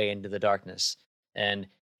fly away into the darkness. And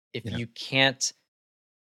if yeah. you can't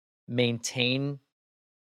maintain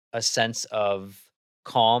a sense of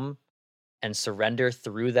calm and surrender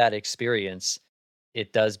through that experience,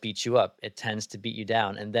 it does beat you up. It tends to beat you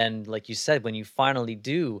down. And then, like you said, when you finally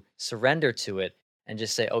do surrender to it and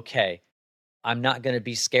just say, okay, I'm not going to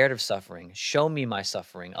be scared of suffering. Show me my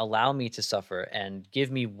suffering. Allow me to suffer and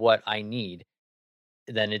give me what I need.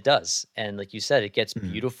 Then it does. And like you said, it gets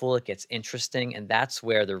Mm, beautiful, it gets interesting. And that's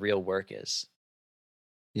where the real work is.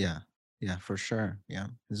 yeah. Yeah, for sure. Yeah.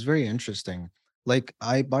 It's very interesting. Like,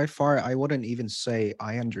 I by far I wouldn't even say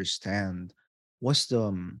I understand what's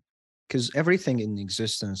the because everything in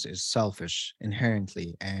existence is selfish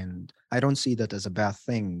inherently, and I don't see that as a bad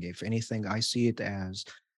thing. If anything, I see it as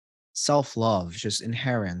self-love, just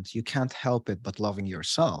inherent. You can't help it but loving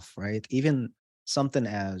yourself, right? Even something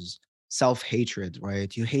as self-hatred,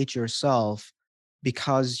 right? You hate yourself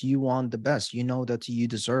because you want the best. You know that you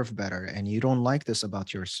deserve better and you don't like this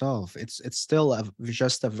about yourself. It's still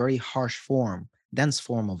just a very harsh form, dense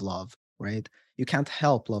form of love, right? You can't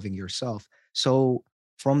help loving yourself. So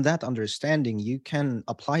from that understanding, you can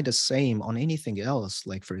apply the same on anything else,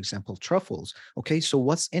 like, for example, truffles. Okay, so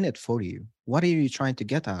what's in it for you? What are you trying to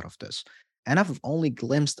get out of this? And I've only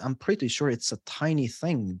glimpsed, I'm pretty sure it's a tiny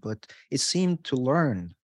thing, but it seemed to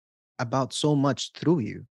learn about so much through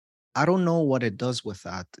you. I don't know what it does with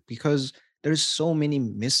that because there's so many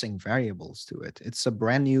missing variables to it. It's a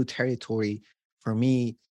brand new territory for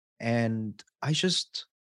me, and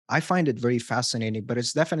I find it very fascinating, but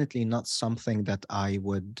it's definitely not something that I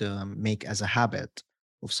would make as a habit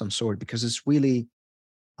of some sort because it's really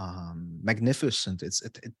magnificent.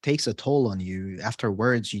 It takes a toll on you.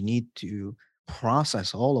 Afterwards, you need to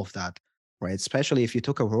process all of that, right? Especially if you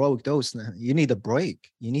took a heroic dose, you need a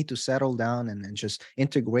break. You need to settle down and just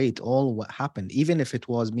integrate all what happened, even if it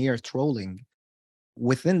was mere trolling.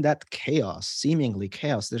 Within that chaos, seemingly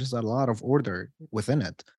chaos, there's a lot of order within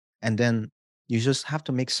it. And then you just have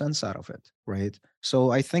to make sense out of it, right?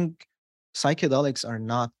 So I think psychedelics are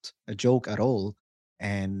not a joke at all.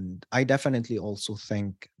 And I definitely also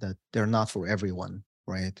think that they're not for everyone,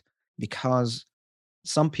 right? Because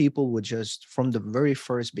some people would just, from the very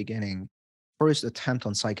first beginning, first attempt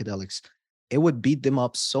on psychedelics, it would beat them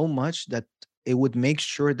up so much that it would make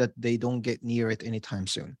sure that they don't get near it anytime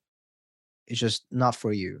soon. It's just not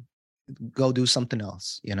for you. Go do something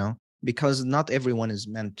else, because not everyone is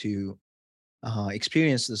meant to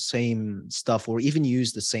experience the same stuff or even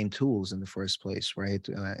use the same tools in the first place, right?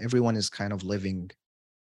 Everyone is kind of living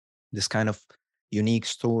this kind of unique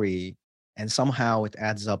story, and somehow it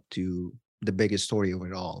adds up to the biggest story of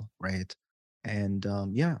it all, right? And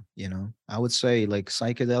yeah, I would say like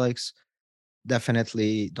psychedelics,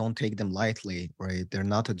 definitely don't take them lightly, right? They're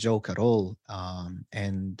not a joke at all.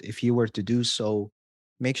 And if you were to do so,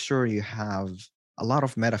 make sure you have a lot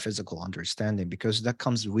of metaphysical understanding because that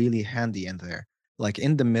comes really handy in there. Like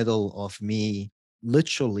in the middle of me,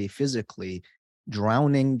 literally, physically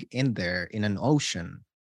drowning in there in an ocean.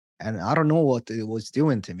 And I don't know what it was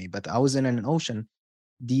doing to me, but I was in an ocean.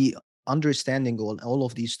 The understanding all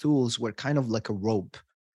of these tools were kind of like a rope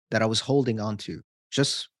that I was holding on to,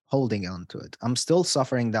 just holding on to it. I'm still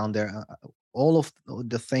suffering down there. All of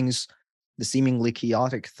the things, the seemingly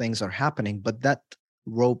chaotic things are happening, but that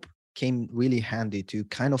rope came really handy to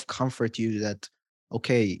kind of comfort you that,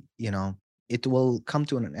 okay, it will come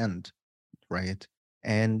to an end, right?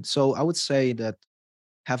 And so I would say that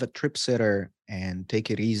have a trip sitter and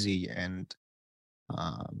take it easy and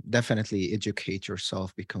definitely educate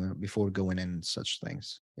yourself before going in such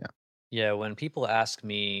things. Yeah. Yeah, when people ask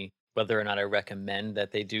me whether or not I recommend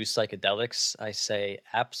that they do psychedelics, I say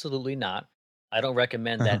absolutely not. I don't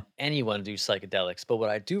recommend that anyone do psychedelics, but what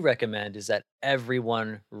I do recommend is that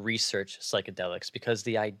everyone research psychedelics because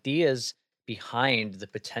the ideas behind the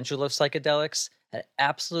potential of psychedelics, at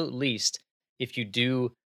absolute least, if you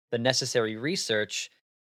do the necessary research,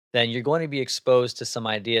 then you're going to be exposed to some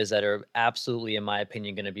ideas that are absolutely, in my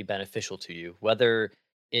opinion, going to be beneficial to you. Whether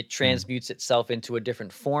it Mm, transmutes itself into a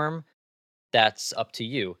different form, that's up to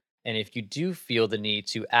you. And if you do feel the need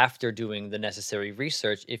to, after doing the necessary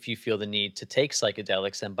research, if you feel the need to take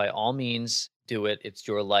psychedelics, then by all means do it. It's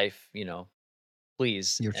your life,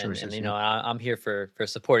 please. your And choices. Yeah. I'm here for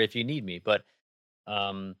support if you need me. But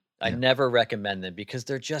I Yeah. never recommend them because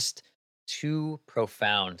they're just too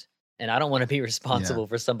profound, and I don't wanna be Yeah. responsible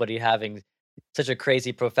for somebody having such a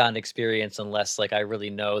crazy profound experience unless, like, I really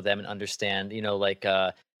know them and understand,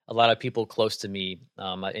 a lot of people close to me,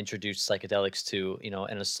 I introduced psychedelics to, in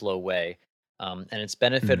a slow way, and it's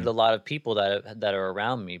benefited Mm, a lot of people that are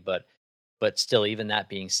around me, but still, even that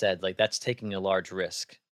being said, like, that's taking a large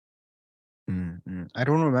risk. I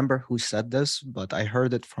don't remember who said this, but I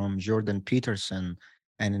heard it from Jordan Peterson.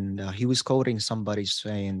 And he was quoting somebody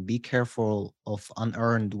saying, be careful of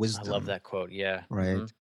unearned I love wisdom, that quote, yeah, right?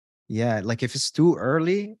 mhm. Yeah, like if it's too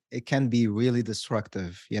early, it can be really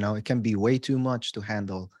destructive. It can be way too much to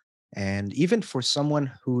handle. And even for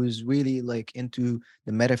someone who is really like into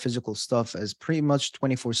the metaphysical stuff, as pretty much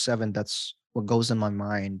 24/7, that's what goes in my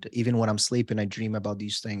mind. Even when I'm sleeping, I dream about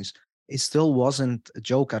these things. It still wasn't a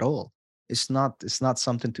joke at all. It's not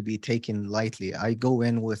something to be taken lightly. I go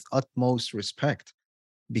in with utmost respect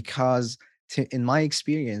because in my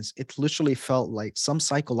experience, it literally felt like some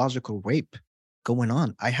psychological rape going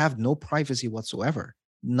on. I have no privacy whatsoever,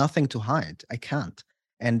 nothing to hide. I can't.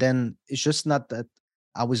 And then it's just not that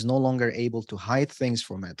I was no longer able to hide things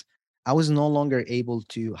from it. I was no longer able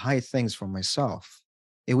to hide things from myself.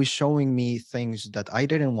 It was showing me things that I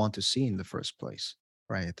didn't want to see in the first place.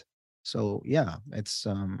 Right. So yeah, it's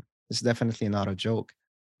definitely not a joke.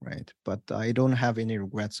 Right. But I don't have any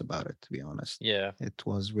regrets about it, to be honest. Yeah. It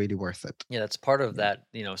was really worth it. Yeah, that's part of Yeah.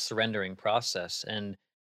 that, surrendering process, and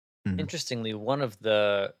Mm, Interestingly, one of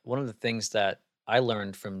the things that I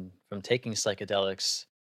learned from taking psychedelics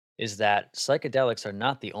is that psychedelics are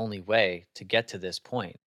not the only way to get to this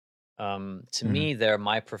point. To mm, me, they're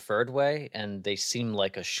my preferred way, and they seem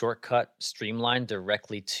like a shortcut, streamline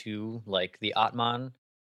directly to like the Atman,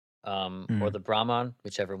 or mm, the Brahman,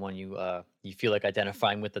 whichever one you feel like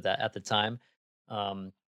identifying with at the time.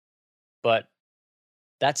 Um, but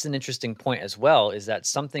that's an interesting point as well, is that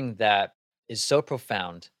something that is so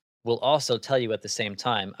profound will also tell you at the same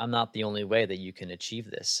time, I'm not the only way that you can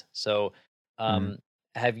achieve this. So, mm. um,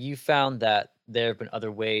 have you found that there have been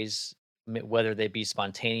other ways, whether they be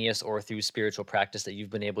spontaneous or through spiritual practice, that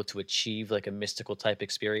you've been able to achieve like a mystical type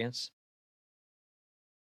experience?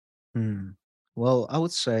 Mm. Well, I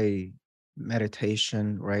would say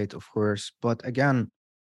meditation, right? Of course. But again,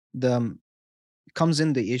 the comes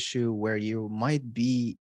in the issue where you might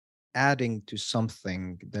be adding to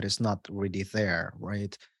something that is not really there,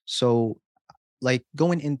 right? So, like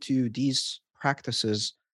going into these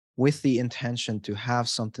practices with the intention to have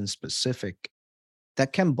something specific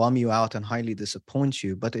that can bum you out and highly disappoint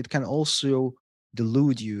you, but it can also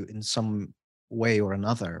delude you in some way or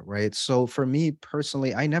another, right? So for me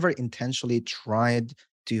personally, I never intentionally tried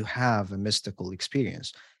to have a mystical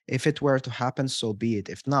experience. If it were to happen, so be it.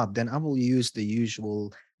 If not, then I will use the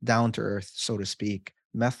usual down to earth, so to speak,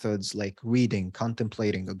 methods like reading,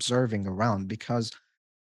 contemplating, observing around, because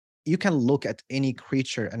you can look at any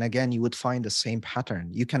creature and again you would find the same pattern.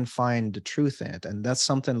 You can find the truth in it, and that's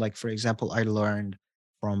something like, for example, I learned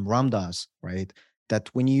from Ramdas, right? That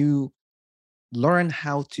when you learn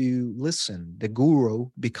how to listen, the guru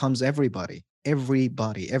becomes everybody.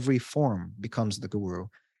 Everybody, every form becomes the guru.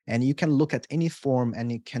 And you can look at any form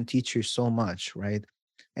and it can teach you so much, right?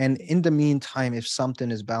 And in the meantime, if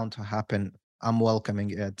something is bound to happen, I'm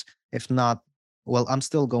welcoming it. If not, well, I'm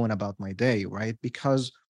still going about my day, right?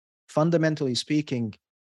 Because fundamentally speaking,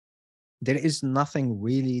 there is nothing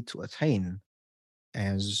really to attain,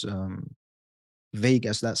 as vague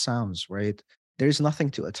as that sounds, right? There is nothing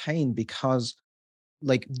to attain because,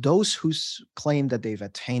 like, those who claim that they've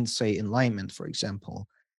attained, say, enlightenment, for example,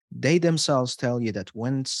 they themselves tell you that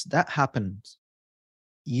once that happens,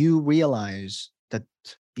 you realize that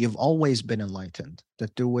you've always been enlightened,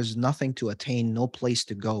 that there was nothing to attain, no place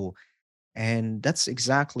to go. And that's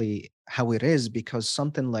exactly how it is, because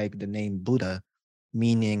something like the name Buddha,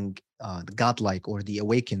 meaning the godlike or the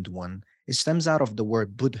awakened one, it stems out of the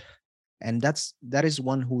word Buddha. And that is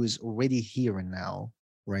one who is already here and now,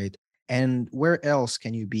 right? And where else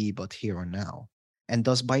can you be but here and now? And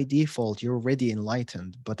thus, by default, you're already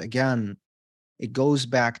enlightened. But again, it goes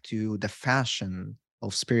back to the fashion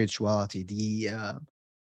of spirituality,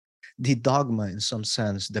 the dogma in some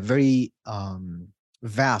sense, the very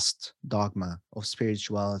vast dogma of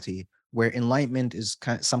spirituality, where enlightenment is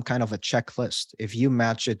some kind of a checklist. If you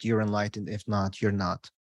match it, you're enlightened. If not, you're not.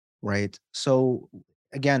 Right. So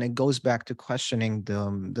again, it goes back to questioning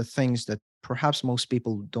the things that perhaps most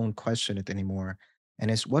people don't question it anymore. And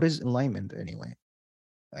it's, what is enlightenment anyway?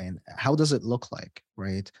 And how does it look like?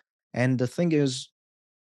 Right. And the thing is,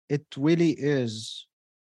 it really is,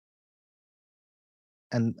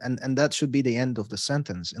 and that should be the end of the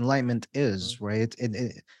sentence. Enlightenment Mhm. is, right.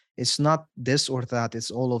 It's not this or that,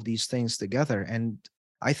 it's all of these things together. And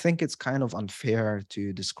I think it's kind of unfair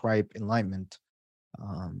to describe enlightenment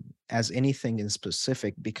as anything in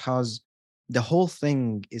specific, because the whole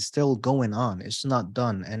thing is still going on, it's not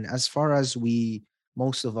done. And as far as we,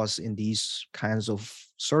 most of us in these kinds of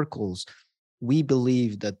circles, we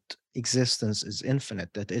believe that existence is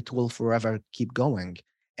infinite, that it will forever keep going.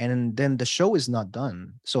 And then the show is not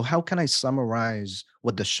done. So, how can I summarize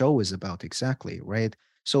what the show is about exactly? Right.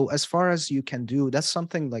 So, as far as you can do, that's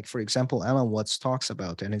something like, for example, Alan Watts talks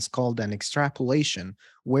about, and it's called an extrapolation,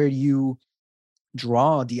 where you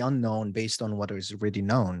draw the unknown based on what is already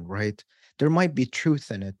known, right? There might be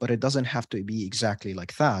truth in it, but it doesn't have to be exactly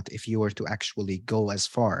like that if you were to actually go as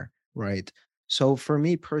far, right? So for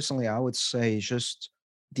me personally, I would say just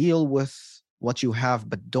deal with what you have,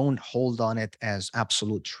 but don't hold on it as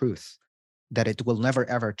absolute truth, that it will never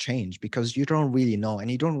ever change, because you don't really know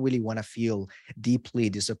and you don't really want to feel deeply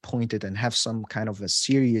disappointed and have some kind of a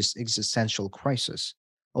serious existential crisis.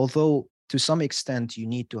 Although to some extent, you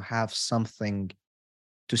need to have something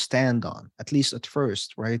to stand on, at least at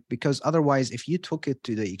first, right? Because otherwise, if you took it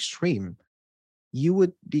to the extreme, you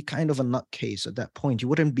would be kind of a nutcase at that point. You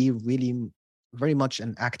wouldn't be really very much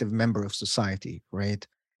an active member of society, right?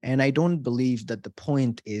 And I don't believe that the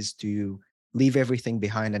point is to leave everything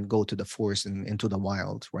behind and go to the forest and into the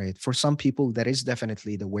wild, right? For some people, that is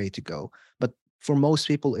definitely the way to go. But for most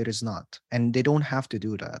people, it is not. And they don't have to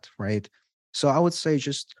do that, right? So I would say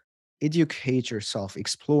just educate yourself,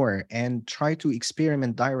 explore, and try to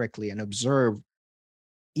experiment directly and observe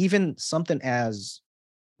even something as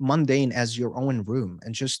mundane as your own room,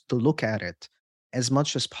 and just to look at it as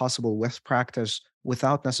much as possible with practice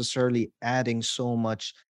without necessarily adding so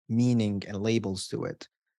much meaning and labels to it.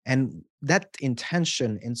 And that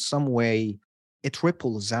intention, in some way, it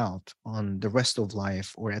ripples out on the rest of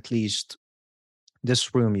life, or at least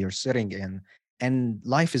this room you're sitting in. And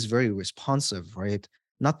life is very responsive, right?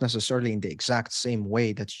 Not necessarily in the exact same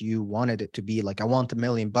way that you wanted it to be. Like, I want $1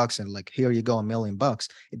 million, and like, here you go, $1 million.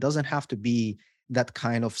 It doesn't have to be that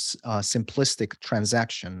kind of simplistic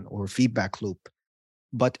transaction or feedback loop,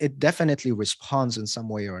 but it definitely responds in some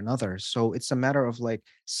way or another. So it's a matter of like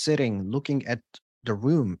sitting, looking at the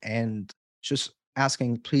room, and just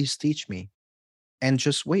asking, please teach me, and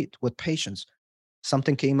just wait with patience.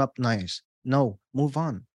 Something came up nice. No, move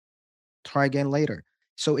on, try again later.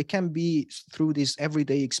 So it can be through these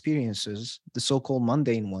everyday experiences, the so-called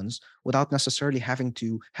mundane ones, without necessarily having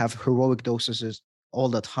to have heroic doses all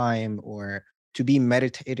the time, or to be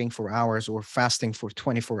meditating for hours or fasting for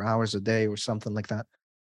 24 hours a day or something like that.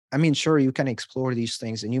 I mean, sure, you can explore these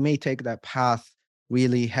things and you may take that path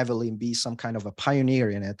really heavily and be some kind of a pioneer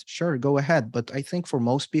in it. Sure, go ahead. But I think for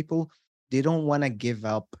most people, they don't want to give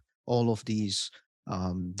up all of these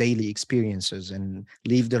daily experiences and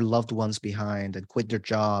leave their loved ones behind and quit their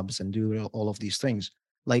jobs and do all of these things.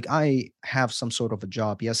 Like, I have some sort of a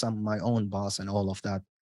job. Yes, I'm my own boss and all of that,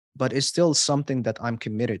 but it's still something that I'm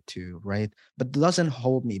committed to, right? But doesn't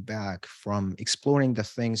hold me back from exploring the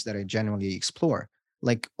things that I genuinely explore.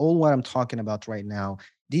 Like, all what I'm talking about right now,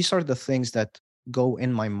 these are the things that go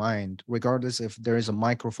in my mind, regardless if there is a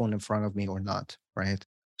microphone in front of me or not, right?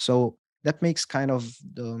 So that makes kind of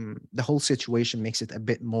the whole situation makes it a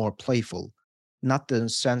bit more playful, not the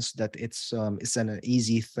sense that it's an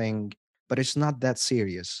easy thing, but it's not that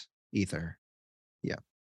serious either. Yeah.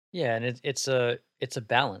 Yeah, and it's a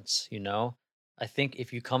balance, you know? I think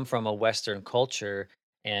if you come from a Western culture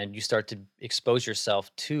and you start to expose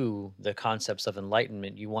yourself to the concepts of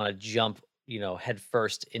enlightenment, you want to jump, head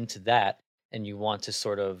first into that, and you want to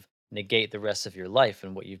sort of negate the rest of your life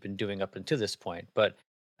and what you've been doing up until this point. But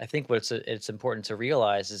I think it's important to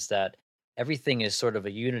realize is that everything is sort of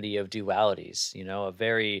a unity of dualities, a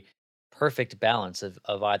very perfect balance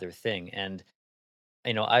of either thing. And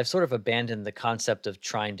I've sort of abandoned the concept of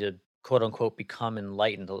trying to quote unquote become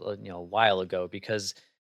enlightened, a while ago, because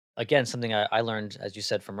again, something I learned, as you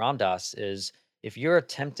said, from Ram Dass is if you're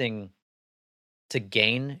attempting to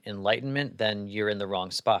gain enlightenment, then you're in the wrong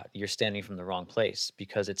spot. You're standing from the wrong place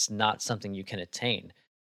because it's not something you can attain.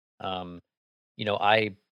 Um,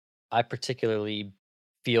 I particularly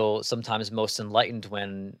feel sometimes most enlightened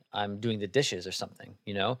when I'm doing the dishes or something,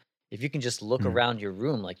 If you can just look Mm. around your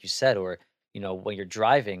room, like you said, or, when you're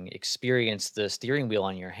driving, experience the steering wheel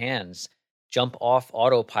on your hands, jump off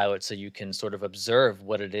autopilot so you can sort of observe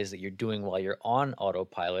what it is that you're doing while you're on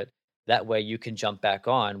autopilot. That way you can jump back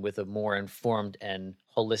on with a more informed and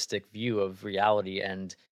holistic view of reality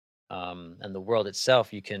and the world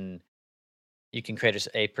itself. You can create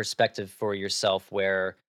a perspective for yourself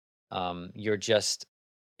where you're just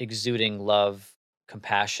exuding love,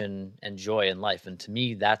 compassion, and joy in life. And to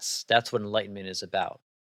me, that's what enlightenment is about.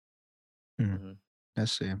 Mm. Hmm. I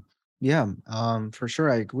see. Yeah, for sure,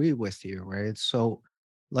 I agree with you, right? So,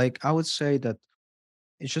 like, I would say that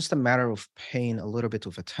it's just a matter of paying a little bit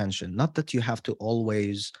of attention. Not that you have to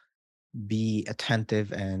always be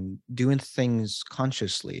attentive and doing things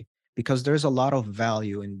consciously, because there's a lot of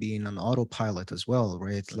value in being on autopilot as well,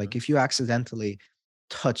 right? Hmm. Like, if you accidentally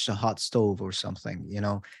touch a hot stove or something,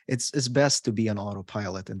 it's best to be on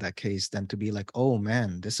autopilot in that case than to be like, oh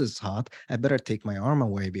man, this is hot, I better take my arm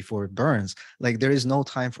away before it burns. Like, there is no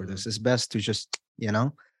time for Hmm. this. It's best to just,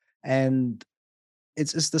 and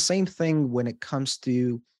it's the same thing when it comes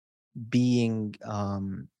to being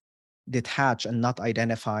detached and not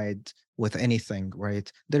identified with anything,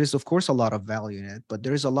 right? There is, of course, a lot of value in it, but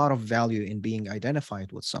there is a lot of value in being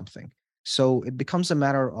identified with something. So it becomes a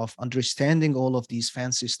matter of understanding all of these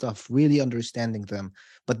fancy stuff, really understanding them,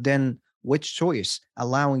 but then which choice,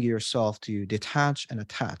 allowing yourself to detach and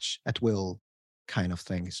attach at will, kind of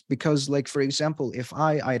things. Because, like, for example, if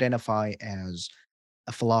I identify as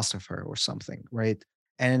a philosopher or something, right?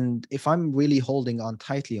 And if I'm really holding on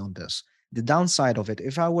tightly on this, the downside of it,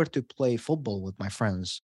 if I were to play football with my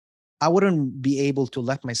friends, I wouldn't be able to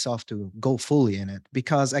let myself to go fully in it,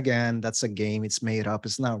 because again, that's a game, it's made up,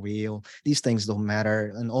 it's not real, these things don't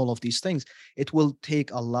matter, and all of these things, it will take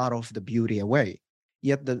a lot of the beauty away.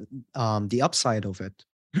 Yet the upside of it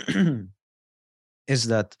is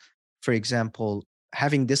that, for example,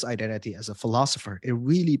 having this identity as a philosopher, it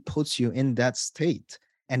really puts you in that state.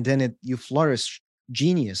 And then you flourish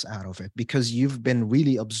genius out of it because you've been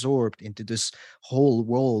really absorbed into this whole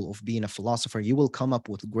role of being a philosopher. You will come up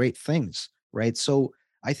with great things, right? So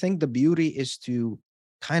I think the beauty is to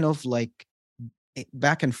kind of like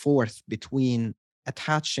back and forth between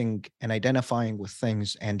attaching and identifying with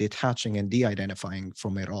things and detaching and de-identifying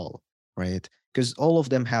from it all, right? Because all of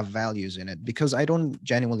them have values in it. Because I don't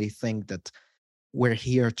genuinely think that we're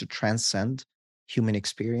here to transcend human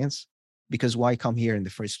experience. Because why come here in the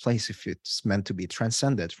first place if it's meant to be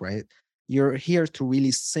transcended, right? You're here to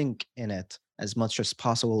really sink in it as much as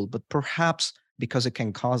possible, but perhaps because it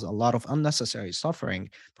can cause a lot of unnecessary suffering,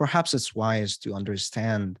 perhaps it's wise to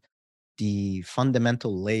understand the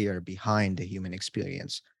fundamental layer behind the human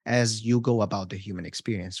experience as you go about the human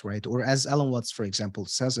experience, right? Or as Alan Watts, for example,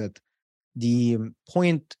 says it, the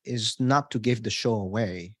point is not to give the show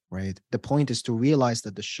away, right? The point is to realize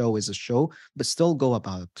that the show is a show, but still go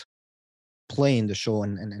about playing the show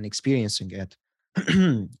and experiencing it.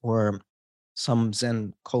 Or some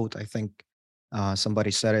Zen quote, I think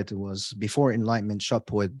somebody said it was before enlightenment,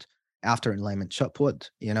 shut wood, after enlightenment, shut wood.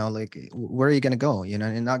 Like where are you going to go? You're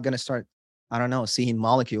not going to start, I don't know, seeing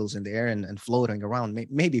molecules in the air and floating around.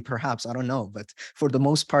 Maybe, perhaps, I don't know. But for the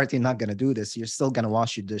most part, you're not going to do this. You're still going to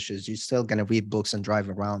wash your dishes. You're still going to read books and drive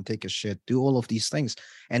around, take a shit, do all of these things.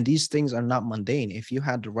 And these things are not mundane. If you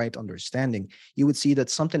had the right understanding, you would see that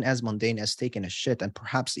something as mundane as taking a shit and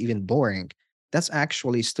perhaps even boring, that's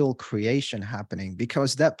actually still creation happening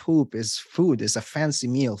because that poop is food, is a fancy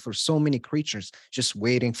meal for so many creatures just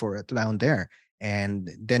waiting for it down there. And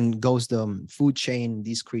then goes the food chain,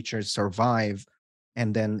 these creatures survive,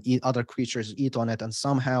 and then other creatures eat on it. And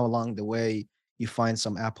somehow along the way, you find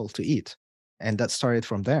some apple to eat. And that started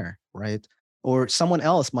from there, right? Or someone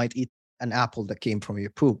else might eat an apple that came from your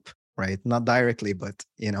poop, right? Not directly, but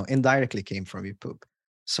indirectly came from your poop.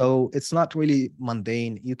 So it's not really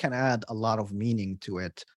mundane. You can add a lot of meaning to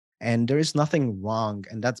it. And there is nothing wrong.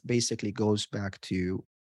 And that basically goes back to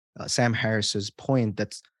Sam Harris's point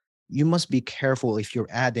that you must be careful if you're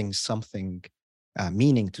adding something,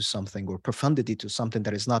 meaning to something or profundity to something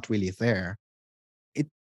that is not really there. It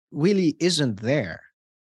really isn't there.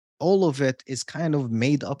 All of it is kind of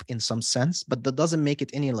made up in some sense, but that doesn't make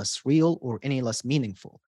it any less real or any less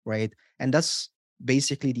meaningful, right? And that's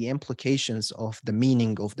basically the implications of the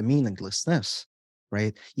meaning of the meaninglessness,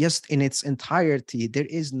 right? Yes, in its entirety, there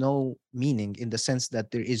is no meaning in the sense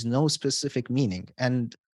that there is no specific meaning.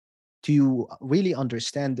 And to really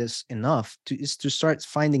understand this enough is to start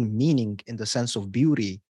finding meaning in the sense of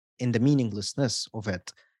beauty in the meaninglessness of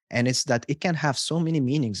it. And it's that it can have so many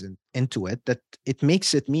meanings into it that it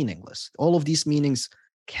makes it meaningless. All of these meanings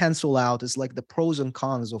cancel out. It's like the pros and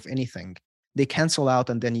cons of anything. They cancel out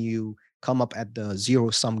and then you come up at the zero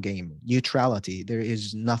sum game, neutrality. There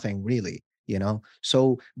is nothing really.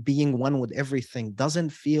 So being one with everything doesn't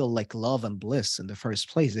feel like love and bliss in the first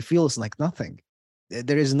place. It feels like nothing.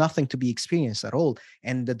 There is nothing to be experienced at all.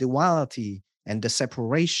 And the duality and the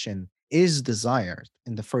separation is desired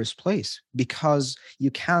in the first place because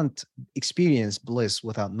you can't experience bliss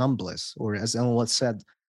without non-bliss. Or as Ellen Watts said,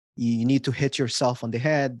 you need to hit yourself on the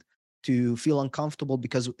head to feel uncomfortable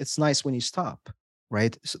because it's nice when you stop,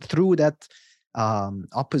 right? So through that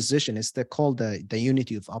opposition, called the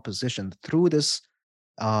unity of opposition. Through this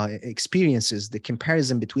experiences, the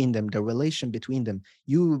comparison between them, the relation between them,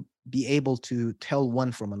 you be able to tell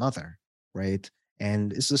one from another, right?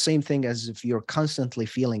 And it's the same thing as if you're constantly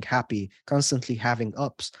feeling happy, constantly having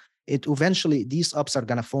ups. It eventually, these ups are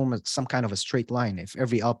going to form some kind of a straight line. If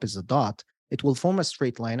every up is a dot, it will form a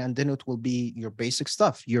straight line and then it will be your basic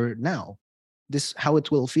stuff, your now. This how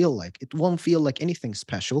it will feel like. It won't feel like anything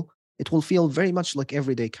special. It will feel very much like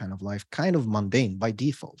everyday kind of life, kind of mundane by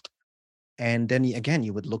default. And then again,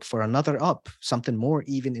 you would look for another up, something more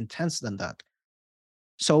even intense than that.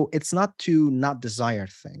 So it's not to not desire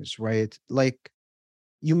things, right? Like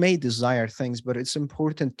you may desire things, but it's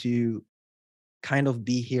important to kind of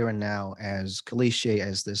be here and now, as cliche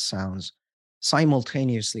as this sounds,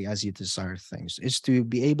 simultaneously as you desire things, is to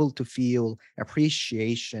be able to feel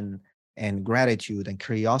appreciation and gratitude and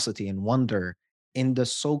curiosity and wonder in the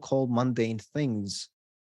so called mundane things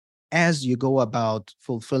as you go about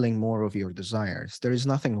fulfilling more of your desires. There is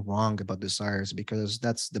nothing wrong about desires because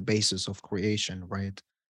that's the basis of creation, right?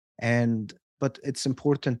 And but it's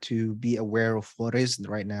important to be aware of what is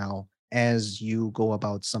right now as you go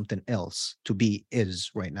about something else to be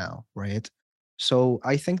is right now, right? So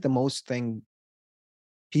I think the most thing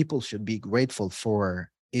people should be grateful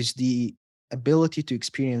for is the ability to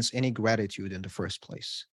experience any gratitude in the first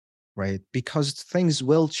place. right? Because things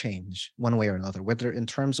will change one way or another, whether in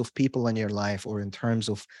terms of people in your life or in terms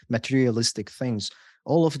of materialistic things.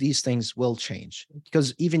 All of these things will change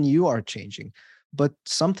because even you are changing. But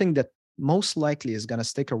something that most likely is going to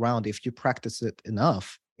stick around if you practice it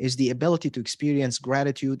enough is the ability to experience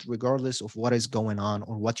gratitude regardless of what is going on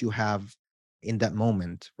or what you have in that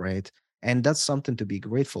moment, right? And that's something to be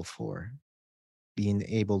grateful for, being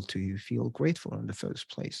able to feel grateful in the first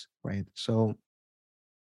place, right? So,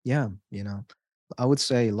 yeah, I would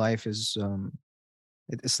say life is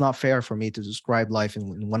it's not fair for me to describe life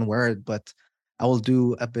in one word, but I will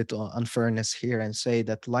do a bit of unfairness here and say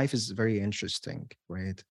that life is very interesting,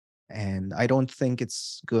 right? And I don't think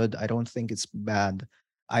it's good. I don't think it's bad.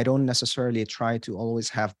 I don't necessarily try to always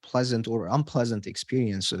have pleasant or unpleasant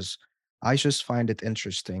experiences. I just find it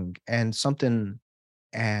interesting and something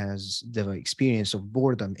as the experience of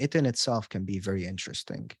boredom, it in itself can be very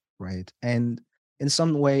interesting, right? And in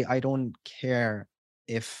some way, I don't care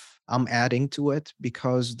if I'm adding to it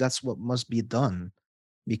because that's what must be done.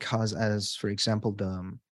 Because, as for example,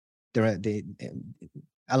 the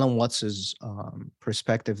Alan Watts's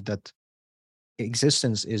perspective that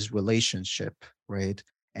existence is relationship, right?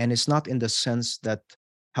 And it's not in the sense that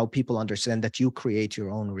how people understand that you create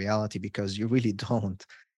your own reality because you really don't.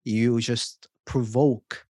 You just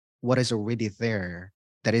provoke what is already there.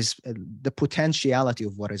 That is the potentiality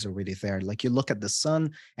of what is already there. Like you look at the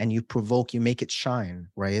sun and you provoke, you make it shine,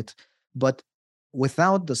 right? But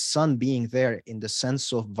without the sun being there in the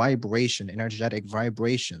sense of vibration, energetic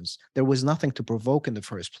vibrations, there was nothing to provoke in the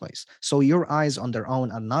first place. So your eyes on their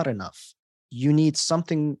own are not enough. You need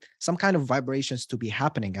something, some kind of vibrations to be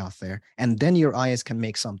happening out there, and then your eyes can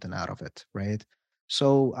make something out of it, right?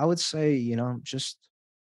 So I would say, just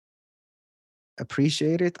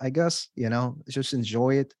appreciate it, I guess, just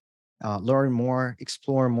enjoy it, learn more,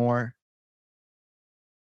 explore more.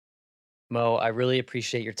 Mo, I really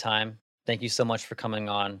appreciate your time. Thank you so much for coming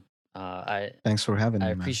on. Uh, I Thanks for having I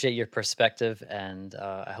me, man. appreciate your perspective, and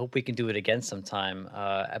I hope we can do it again sometime.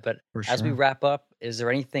 But For as we sure. wrap up, is there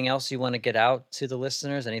anything else you want to get out to the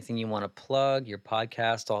listeners? Anything you want to plug? Your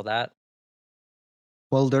podcast, all that?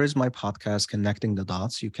 Well, there is my podcast, Connecting the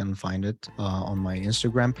Dots. You can find it on my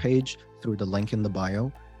Instagram page through the link in the bio.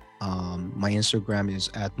 My Instagram is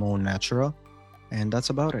at Moe Natura, and that's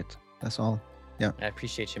about it. That's all. Yeah. I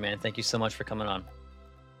appreciate you, man. Thank you so much for coming on.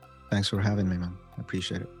 Thanks for having me, man. I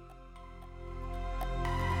appreciate it.